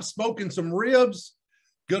 I'm smoking some ribs.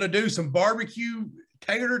 Gonna do some barbecue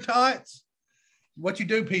tater tots. What you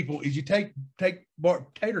do, people, is you take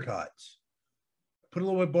tater tots, put a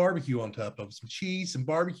little bit of barbecue on top of them, some cheese, some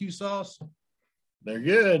barbecue sauce. They're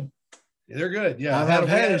good. Yeah, they're good. Yeah, I've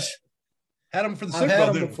had them for the Super Bowl. I've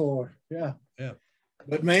had them before. Yeah.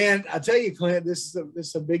 But man, I tell you, Clint, this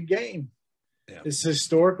is a big game. Yeah. It's a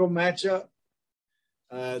historical matchup.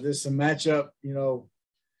 This is a matchup,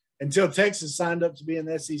 until Texas signed up to be in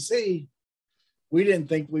the SEC, we didn't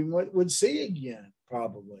think we would see again,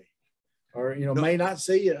 probably. Or, may not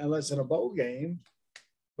see it unless in a bowl game,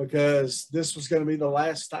 because this was going to be the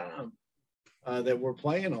last time that we're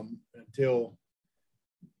playing them until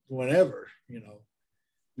whenever,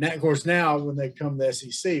 Now, of course, now when they come to the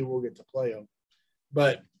SEC, we'll get to play them.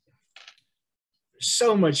 But there's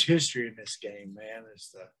so much history in this game, man.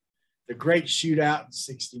 There's the great shootout in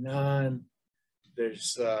 69.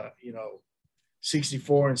 There's,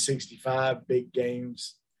 64 and 65 big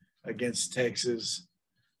games against Texas.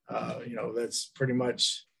 That's pretty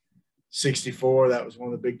much 64. That was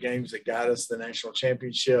one of the big games that got us the national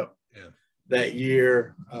championship that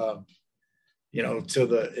year. In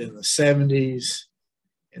the 70s,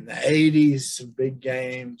 in the 80s, some big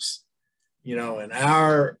games. In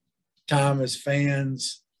our time as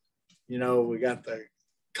fans, we got the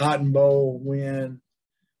Cotton Bowl win.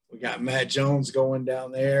 We got Matt Jones going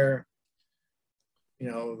down there.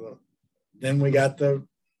 Then we got the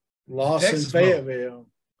loss in Fayetteville. Bowl.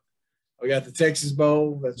 We got the Texas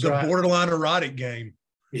Bowl. That's right. The borderline erotic game.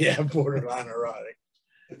 Yeah, borderline erotic.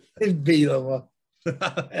 It beat them up.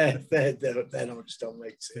 That just don't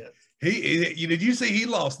make sense. Did you see he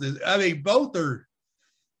lost this? I mean, both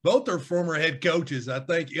are former head coaches. I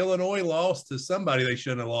think Illinois lost to somebody they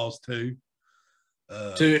shouldn't have lost to.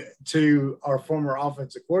 To our former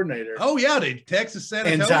offensive coordinator. Oh yeah, the Texas San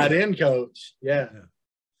Antonio. And tight end coach. Yeah.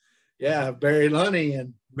 Barry Lunny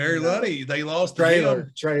and Lunny. They lost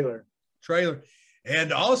Trailer.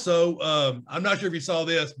 And also, I'm not sure if you saw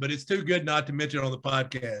this, but it's too good not to mention on the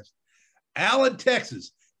podcast. Allen,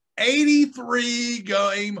 Texas,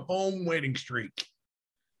 83-game home winning streak.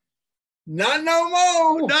 Not no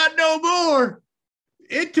more.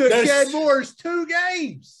 It took Chad Morris 2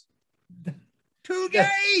 games. 2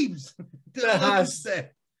 games. The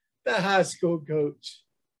high school coach.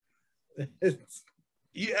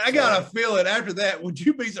 I got a feeling after that, would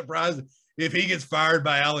you be surprised if he gets fired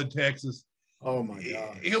by Allen, Texas? Oh, my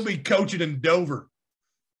God. He'll be coaching in Dover.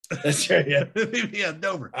 That's right, yeah. Yeah,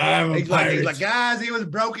 Dover. He's like, guys, he was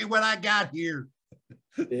broken when I got here.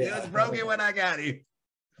 He was broken when I got here.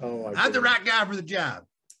 Oh, my I'm the right guy for the job.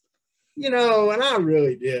 And I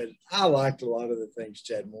really did. I liked a lot of the things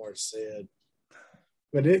Chad Morris said.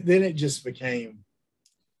 But then it just became,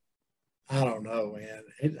 I don't know, man.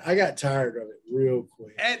 I got tired of it real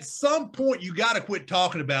quick. At some point, you got to quit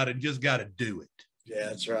talking about it and just got to do it. Yeah,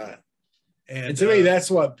 that's right. And to me,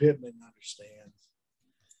 that's what Pittman understands.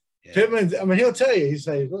 Yeah. Pittman, he'll tell you, he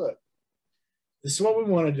says, look, this is what we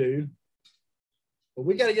want to do, but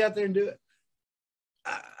we got to get out there and do it.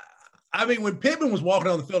 When Pittman was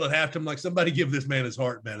walking on the field at halftime, like, somebody give this man his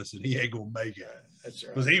heart medicine. He ain't going to make it. That's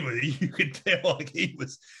right. Because you could tell like he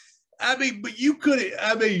was, but you couldn't,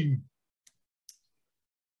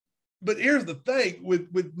 But here's the thing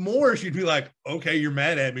with Morris, you'd be like, okay, you're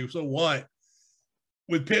mad at me. So what?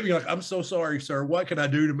 With Pitt, you're like, I'm so sorry, sir. What can I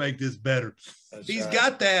do to make this better? He's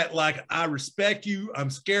got that, like, I respect you. I'm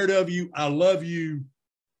scared of you. I love you.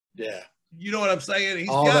 Yeah. You know what I'm saying? He's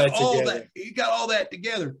got all that. He's got all that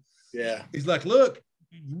together. Yeah. He's like, look,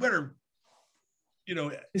 you better,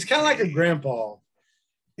 he's kind of like a grandpa.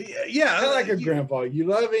 Yeah. Kind of like a grandpa. You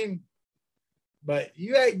love him, but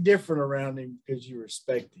you act different around him because you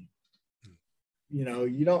respect him.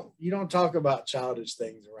 You don't talk about childish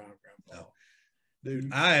things around grandpa. No.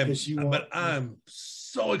 Dude, I'm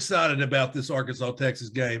so excited about this Arkansas-Texas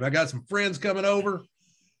game. I got some friends coming over.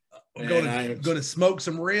 I'm going to smoke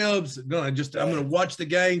some ribs. I'm going to watch the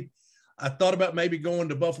game. I thought about maybe going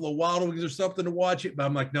to Buffalo Wild Wings or something to watch it, but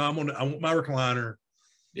I'm like, no, I want my recliner.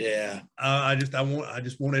 Yeah. I just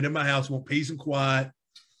want it in my house. I want peace and quiet.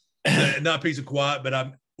 Not peace and quiet,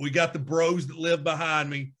 but we got the bros that live behind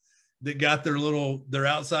me that got their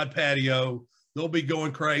outside patio. They'll be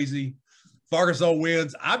going crazy. If Arkansas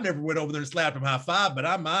wins, I've never went over there and slapped him high five, but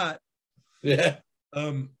I might. Yeah.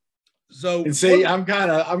 So and see, I'm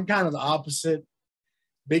kind of the opposite.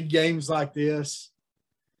 Big games like this,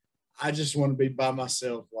 I just want to be by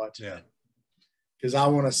myself watching it because I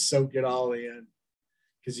want to soak it all in.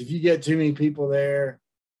 Because if you get too many people there,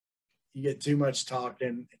 you get too much talking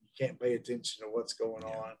and you can't pay attention to what's going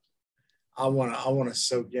on. I want to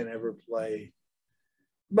soak in every play.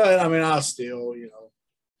 But I mean, I'll still,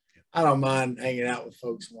 I don't mind hanging out with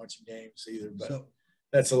folks and watching games either. But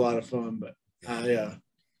that's a lot of fun. But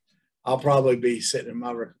I'll probably be sitting in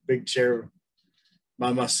my big chair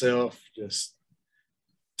by myself, just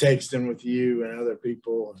texting with you and other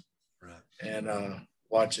people and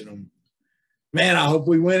watching them. Man, I hope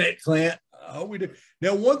we win it, Clint. Oh, we do.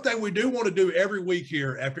 Now, one thing we do want to do every week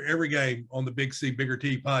here after every game on the Big C, Bigger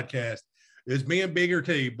T podcast is me and Bigger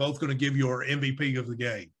T both going to give you our MVP of the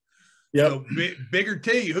game. Yep. So, Bigger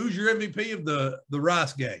T, who's your MVP of the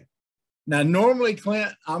Rice game? Now, normally,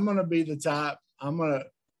 Clint, I'm going to be the type.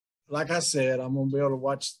 Like I said, I'm going to be able to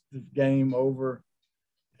watch the game over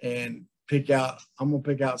and pick out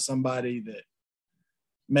somebody that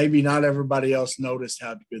maybe not everybody else noticed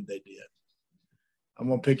how good they did. I'm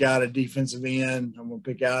going to pick out a defensive end. I'm going to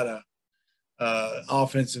pick out a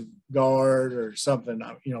offensive guard or something,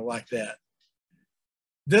 like that.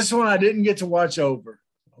 This one I didn't get to watch over,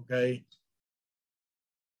 okay?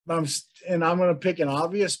 I'm going to pick an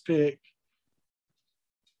obvious pick.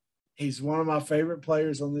 He's one of my favorite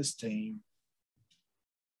players on this team.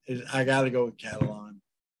 I got to go with Catalan.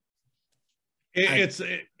 He's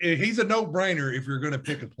a no-brainer if you're going to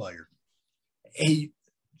pick a player.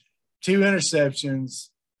 2 interceptions.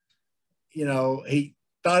 He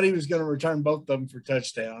thought he was going to return both of them for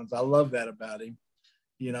touchdowns. I love that about him.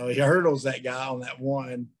 He hurdles that guy on that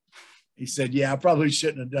one. He said, yeah, I probably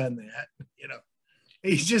shouldn't have done that.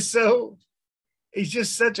 He's just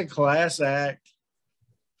such a class act.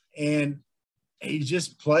 And he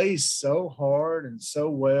just plays so hard and so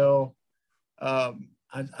well. I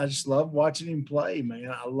just love watching him play,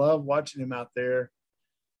 man. I love watching him out there.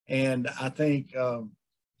 And I think,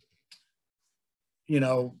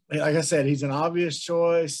 like I said, he's an obvious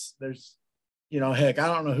choice. There's, heck, I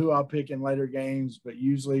don't know who I'll pick in later games, but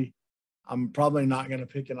usually I'm probably not going to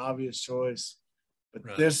pick an obvious choice.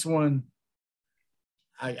 But this one,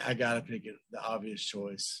 I got to pick the obvious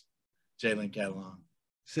choice, Jalen Catalan.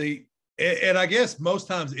 See, and I guess most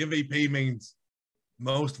times MVP means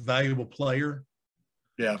most valuable player.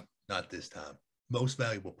 Yeah. Not this time. Most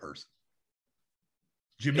valuable person.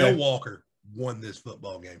 Jamil Walker won this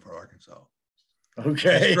football game for Arkansas.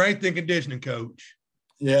 Okay. Strength and conditioning coach.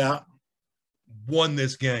 Yeah. Won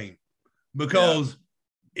this game because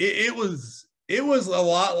it was a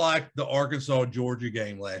lot like the Arkansas-Georgia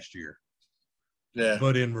game last year. Yeah.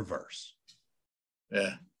 But in reverse.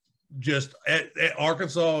 Yeah. Just at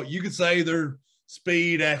Arkansas, you could say their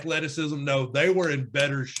speed, athleticism. No, they were in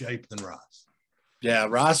better shape than Rice. Yeah,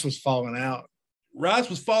 Rice was falling out.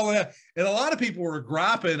 And a lot of people were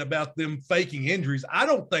griping about them faking injuries. I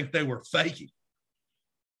don't think they were faking.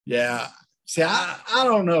 Yeah. See, I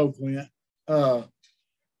don't know, Clint. I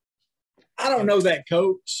don't know that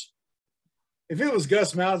coach. If it was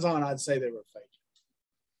Gus Malzahn, I'd say they were faking.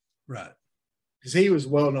 Right. Because he was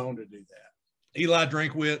well known to do that. Eli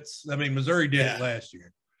Drinkwitz. I mean, Missouri did it last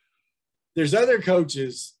year. There's other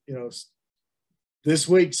coaches, this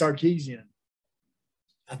week, Sarkisian.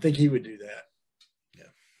 I think he would do that. Yeah.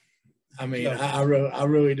 I mean, I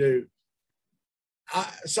really do.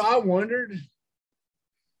 So I wondered,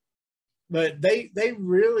 but they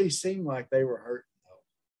really seemed like they were hurting.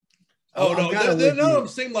 None of them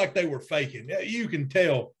seemed like they were faking. You can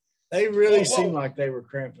tell They really seemed like they were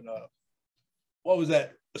cramping up. What was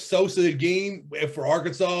that? Sosa game for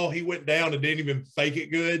Arkansas? He went down and didn't even fake it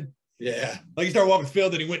good. Yeah. Like he started walking the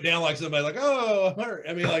field and he went down like somebody like, oh, I'm hurt.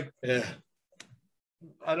 I mean, like, yeah.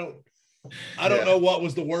 I don't know what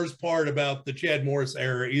was the worst part about the Chad Morris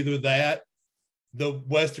era. Either that, the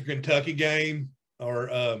Western Kentucky game, or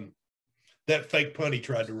that fake punt he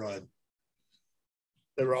tried to run.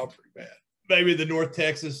 They were all pretty bad. Maybe the North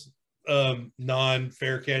Texas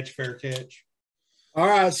non-fair catch, fair catch. All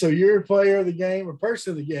right, so your player of the game or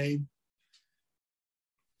person of the game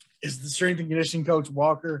is the strength and conditioning coach,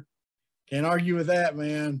 Walker. Can't argue with that,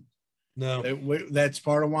 man. No. That's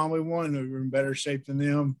part of why we won. We were in better shape than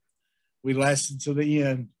them. We lasted to the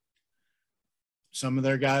end. Some of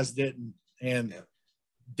their guys didn't. And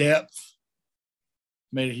depth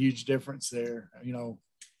made a huge difference there. You know,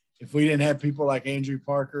 if we didn't have people like Andrew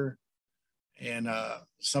Parker and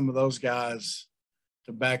some of those guys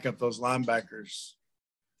to back up those linebackers,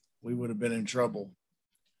 we would have been in trouble.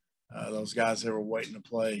 Those guys that were waiting to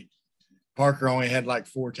play. Parker only had like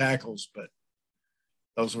 4 tackles, but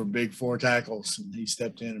those were big 4 tackles, and he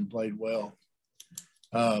stepped in and played well.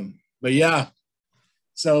 But yeah,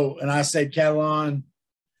 so, and I said Catalan,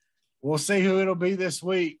 we'll see who it'll be this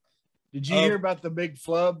week. Did you hear about the big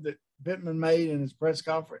flub that Pittman made in his press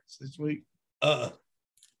conference this week?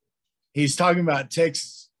 He's talking about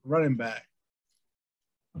Texas running back.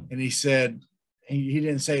 And he said, he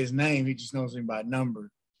didn't say his name. He just knows him by number.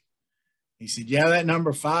 He said, yeah, that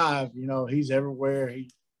number 5, you know, he's everywhere.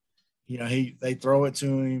 They throw it to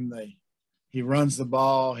him. He runs the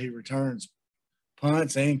ball. He returns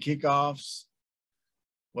punts and kickoffs.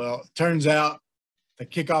 Well, it turns out the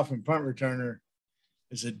kickoff and punt returner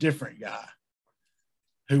is a different guy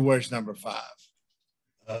who wears number 5.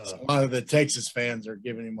 So a lot of the Texas fans are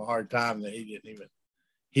giving him a hard time that he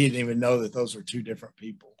didn't even know that those were 2 different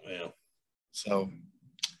people. Yeah. So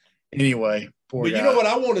anyway, poor guy. You know what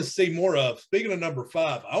I want to see more of? Speaking of number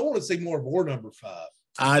 5, I want to see more of our number 5.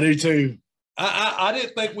 I do too. I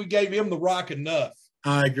didn't think we gave him the rock enough.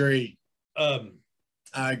 I agree. I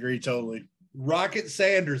agree totally. Rocket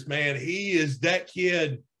Sanders, man, he is that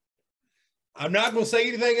kid. I'm not going to say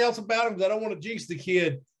anything else about him because I don't want to jinx the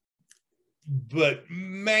kid. But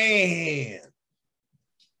man,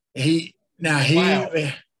 he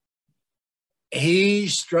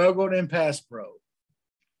struggled in pass pro.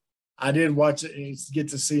 I did watch it and get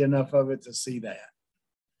to see enough of it to see that.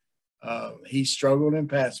 He struggled in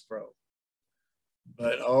pass pro.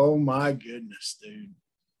 But oh my goodness, dude.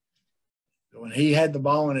 When he had the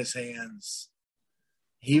ball in his hands,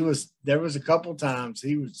 there was a couple times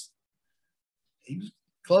he was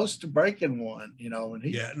close to breaking one, you know, and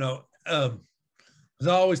because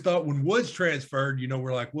I always thought when Woods transferred, you know,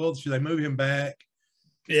 we're like, well, should they move him back?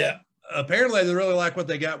 Yeah. Apparently they really like what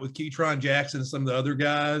they got with Keytron Jackson and some of the other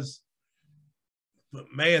guys.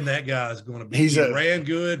 But man, that guy's going to be. Ran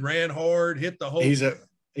good, ran hard, hit the hole. He's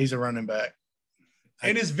a running back.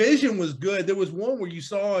 And his vision was good. There was one where you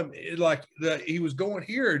saw him he was going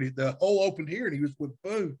here, and the hole opened here, and he was with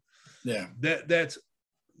boom. Yeah. That's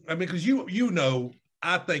I mean, because you know,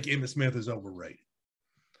 I think Emmitt Smith is overrated.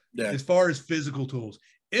 Yeah. As far as physical tools,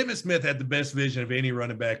 Emmitt Smith had the best vision of any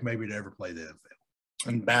running back maybe to ever play the NFL.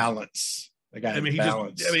 And balance.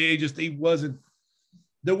 He wasn't.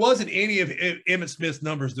 There wasn't any of Emmitt Smith's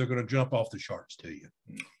numbers that are going to jump off the charts to you.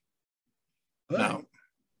 No.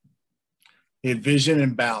 He had vision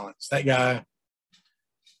and balance. That guy,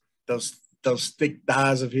 those thick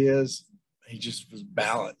thighs of his, he just was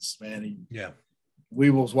balanced, man.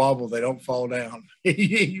 Weebles wobble, they don't fall down.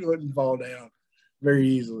 He wouldn't fall down very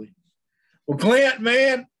easily. Well, Clint,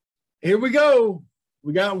 man, here we go.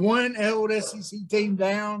 We got one old SEC team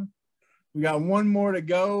down. We got one more to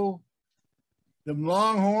go. The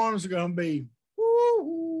Longhorns are going to be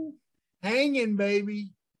hanging,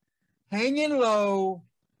 baby, hanging low.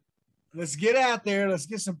 Let's get out there. Let's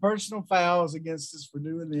get some personal fouls against us for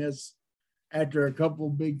doing this after a couple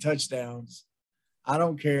of big touchdowns. I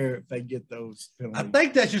don't care if they get those penalties. I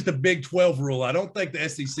think that's just a Big 12 rule. I don't think the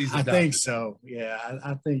SEC's adopted. I think so. Yeah,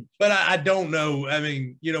 I think. But I don't know. I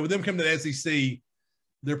mean, you know, with them coming to the SEC,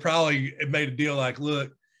 they're probably made a deal like,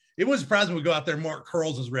 look, it wouldn't surprise me we go out there and Mark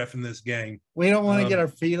Curls is ref in this game. We don't want to get our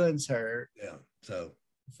feelings hurt. Yeah. So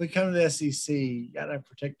if we come to the SEC, you got to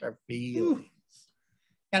protect our feelings.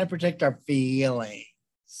 Got to protect our feelings.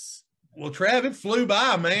 Well, Trav, it flew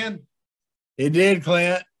by, man. It did,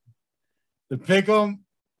 Clint. The Pick'em,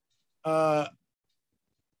 I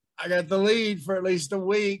got the lead for at least a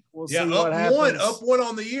week. We'll see what happens. Up one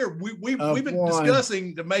on the year. We've been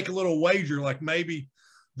discussing to make a little wager, like maybe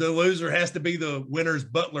the loser has to be the winner's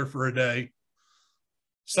butler for a day.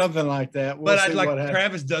 Something like that. But I'd like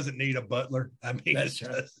Travis doesn't need a butler. I mean,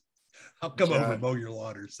 I'll come over and mow your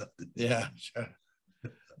lawn or something. Yeah, sure.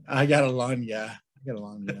 I got a lawn guy.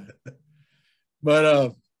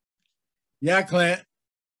 But yeah, Clint,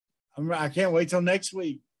 I can't wait till next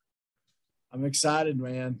week. I'm excited,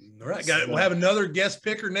 man. All right, we'll have another guest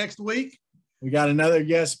picker next week. We got another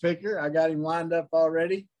guest picker. I got him lined up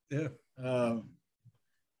already. Yeah.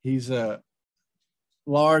 He's a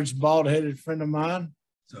large, bald-headed friend of mine.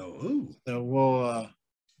 So we'll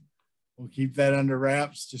keep that under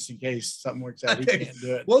wraps just in case something works out. He can't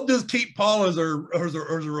do it. We'll just keep Paula as a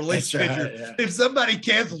release pitcher. Right, yeah. If somebody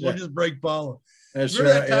cancels, we'll just break Paula. That's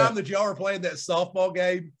Remember that time that y'all were playing that softball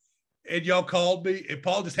game and y'all called me and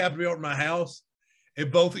Paul just happened to be over at my house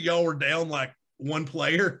and both of y'all were down like one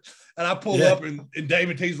player and I pulled up and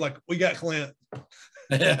David T's like, we got Clint.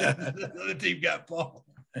 The other team got Paul.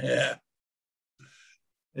 Yeah.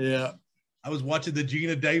 I was watching the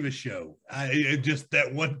Gina Davis show. I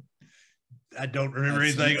don't remember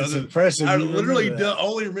anything other than impressive. I literally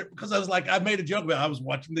only remember because I was like, I made a joke about it. I was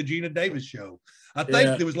watching the Gina Davis show. I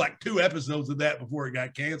think there was like 2 episodes of that before it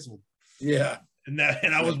got canceled. Yeah. And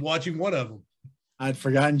I was watching one of them. I'd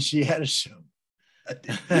forgotten she had a show.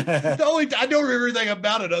 I don't remember anything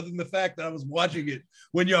about it other than the fact that I was watching it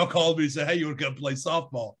when y'all called me and said, hey, you want to come play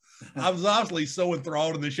softball? I was obviously so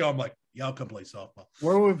enthralled in the show. I'm like, y'all come play softball.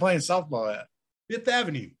 Where were we playing softball at? Fifth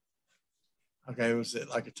Avenue. Okay. Was it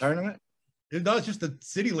like a tournament? No, it's just a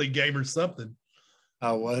city league game or something.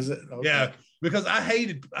 Oh, was it? Okay. Yeah, because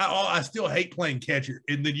I still hate playing catcher.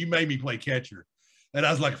 And then you made me play catcher. And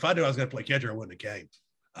I was like, if I knew I was going to play catcher, I wouldn't have came.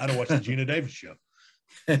 I don't watch the Gina Davis show.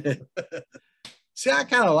 See, I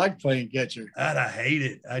kind of like playing catcher. And I hate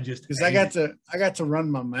it. Because I got to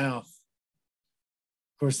run my mouth.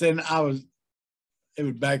 Of course, then it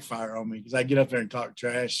would backfire on me because I get up there and talk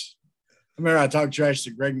trash. I remember I talked trash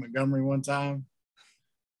to Greg Montgomery one time.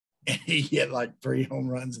 And he hit like 3 home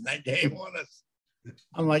runs in that game on us.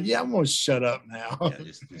 I'm like, yeah, I'm going to shut up now. Yeah,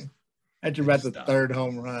 just after about the 3rd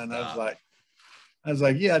home run, I was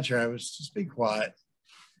like, yeah, Travis, just be quiet.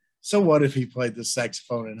 So what if he played the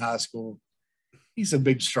saxophone in high school? He's a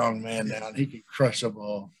big, strong man now, and he can crush a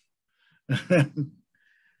ball.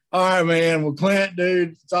 All right, man. Well, Clint,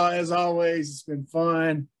 dude, as always, it's been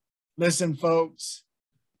fun. Listen, folks,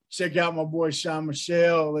 check out my boy Sean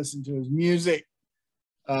Michelle. Listen to his music.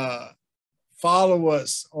 Follow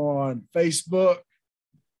us on Facebook,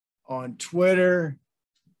 on Twitter,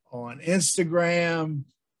 on Instagram,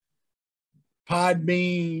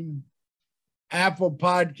 Podbean, Apple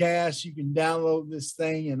Podcasts. You can download this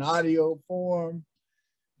thing in audio form.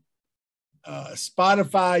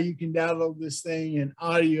 Spotify, you can download this thing in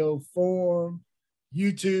audio form.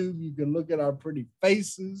 YouTube, you can look at our pretty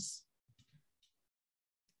faces.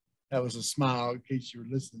 That was a smile in case you were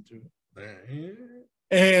listening to it.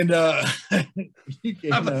 And you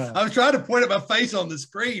can, I was trying to point at my face on the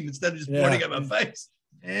screen instead of just pointing at my face.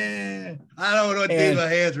 I don't know what to do with my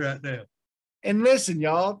hands right now. And listen,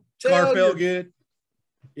 y'all. Car felt good.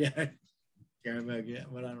 Yeah. Car felt good.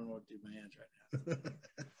 But I don't know what to do with my hands right now.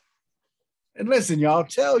 And listen, y'all,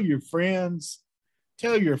 tell your friends,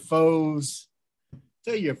 tell your foes,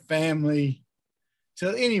 tell your family,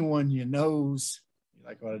 tell anyone you knows. You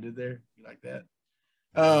like what I did there? You like that?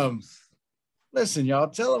 Listen, y'all,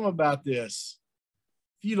 tell them about this.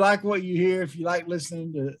 If you like what you hear, if you like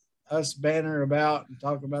listening to us banter about and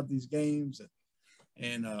talk about these games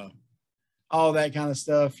and all that kind of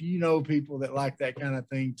stuff, you know people that like that kind of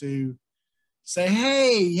thing too. Say,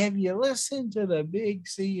 hey, have you listened to the Big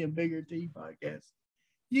C and Bigger T podcast?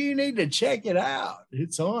 You need to check it out.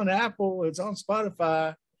 It's on Apple. It's on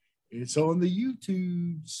Spotify. It's on the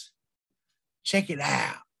YouTubes. Check it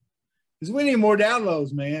out. Because we need more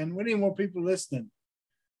downloads, man. We need more people listening.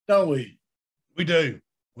 Don't we? We do.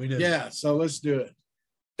 We do. Yeah, so let's do it.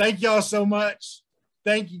 Thank y'all so much.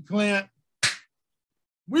 Thank you, Clint.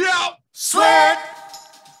 We out. Sweat,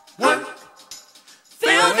 work,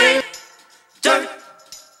 filthy, dirt,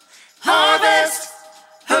 harvest,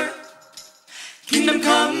 hurt, kingdom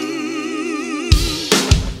come.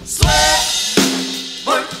 Sweat,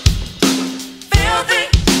 work, filthy,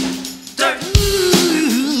 dirt,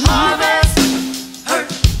 harvest, hurt,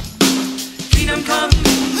 kingdom come.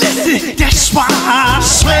 Listen, that's why I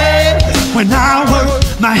sweat when I work.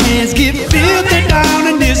 My hands get filthy down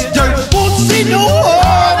in this dirt. Won't see no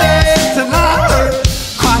harvest till I hurt.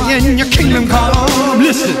 Crying your kingdom come.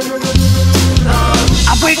 Listen,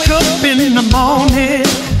 I wake up in the morning,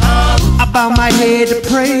 I bow my head to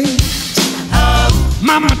pray.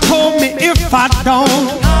 Mama told me if I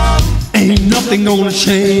don't, ain't nothing gonna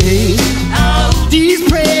change. These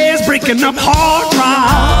prayers break breaking up hard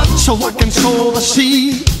drive so I can sow the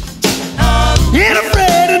seed. Ain't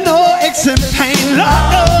afraid of no aches and pain. Lord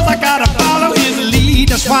knows I gotta follow his lead.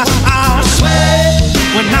 That's why I sweat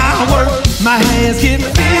when I work. My hands get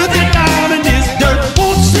filthy down in this dirt.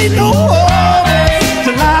 Won't see no